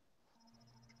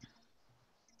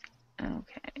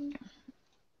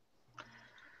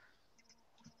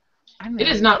 It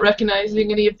is not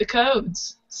recognizing any of the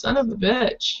codes. Son of a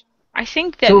bitch. I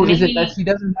think that So maybe... is it that she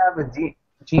doesn't have a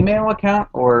Gmail account,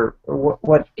 or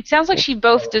what? It sounds like she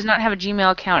both does not have a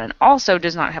Gmail account and also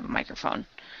does not have a microphone.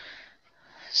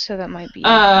 So that might be...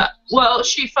 well,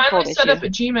 she finally set up a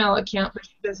Gmail account, but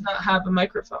she does not have a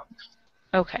microphone.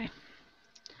 Okay.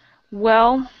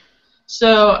 Well...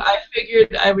 So I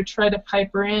figured I would try to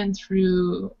pipe her in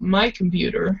through my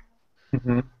computer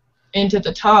into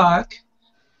the talk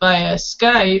via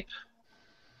Skype.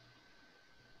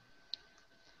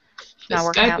 The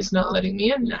Skype is not letting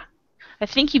me in now. I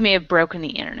think you may have broken the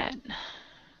internet.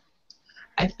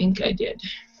 I think I did.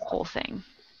 The whole thing.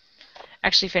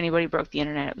 Actually, if anybody broke the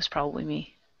internet, it was probably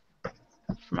me.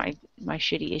 For my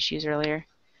shitty issues earlier.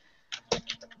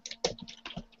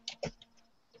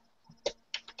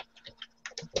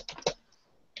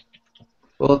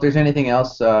 Well, if there's anything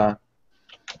else, I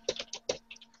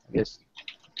guess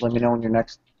let me know when your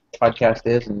next podcast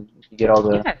is, and you get all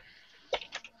the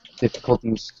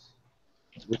difficulties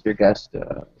with your guest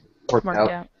worked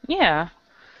out. Yeah.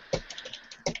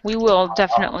 We will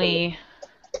definitely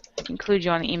include you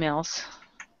on the emails.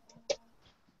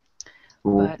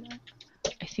 Cool. But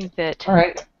I think that... All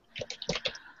right.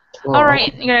 Well, all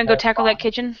right, you're going to go tackle that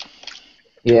kitchen?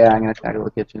 Yeah, I'm going to tackle the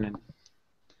kitchen and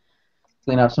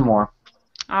clean up some more.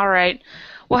 All right.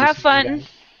 Well, have fun,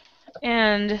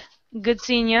 and good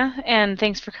seeing you, and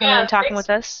thanks for coming and talking with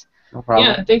us. No problem.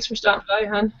 Yeah, thanks for stopping by,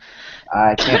 hon.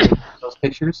 I can't take those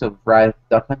pictures of Writhe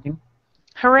duck hunting.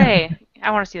 Hooray!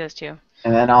 I want to see those too.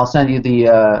 And then I'll send you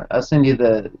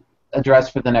the address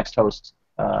for the next host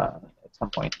at some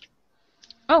point.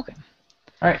 Okay.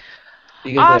 All right.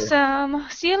 See you guys awesome. Later.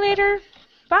 See you later.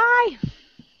 Bye.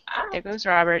 There goes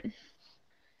Robert.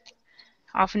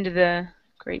 Off into the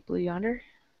great blue yonder.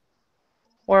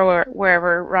 Or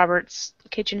wherever Robert's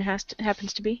kitchen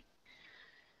happens to be.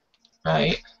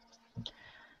 Right.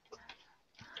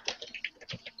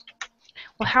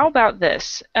 Well, how about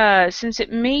this? Since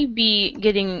it may be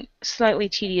getting slightly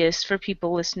tedious for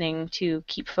people listening to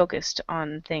keep focused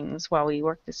on things while we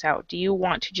work this out, do you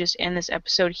want to just end this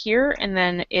episode here, and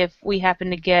then if we happen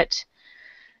to get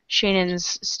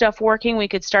Shannon's stuff working, we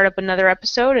could start up another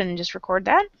episode and just record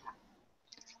that?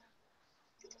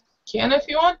 Can if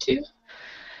you want to.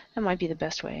 That might be the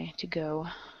best way to go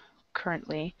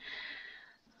currently.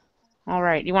 All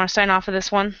right. You want to sign off of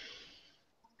this one?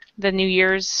 The New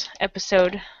Year's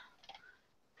episode.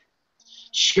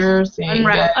 Sure thing,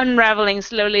 guys. Unraveling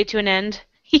slowly to an end.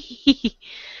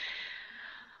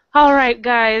 All right,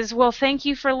 guys. Well, thank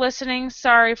you for listening.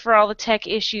 Sorry for all the tech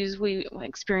issues we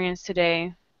experienced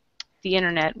today. The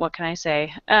internet, what can I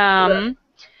say?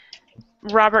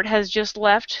 Robert has just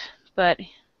left, but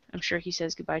I'm sure he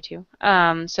says goodbye too.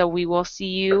 So we will see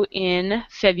you in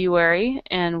February,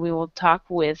 and we will talk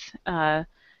with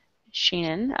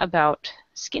Shannon about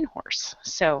Skin Horse.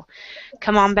 So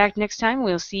come on back next time.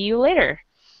 We'll see you later.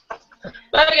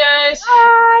 Bye, guys.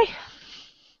 Bye.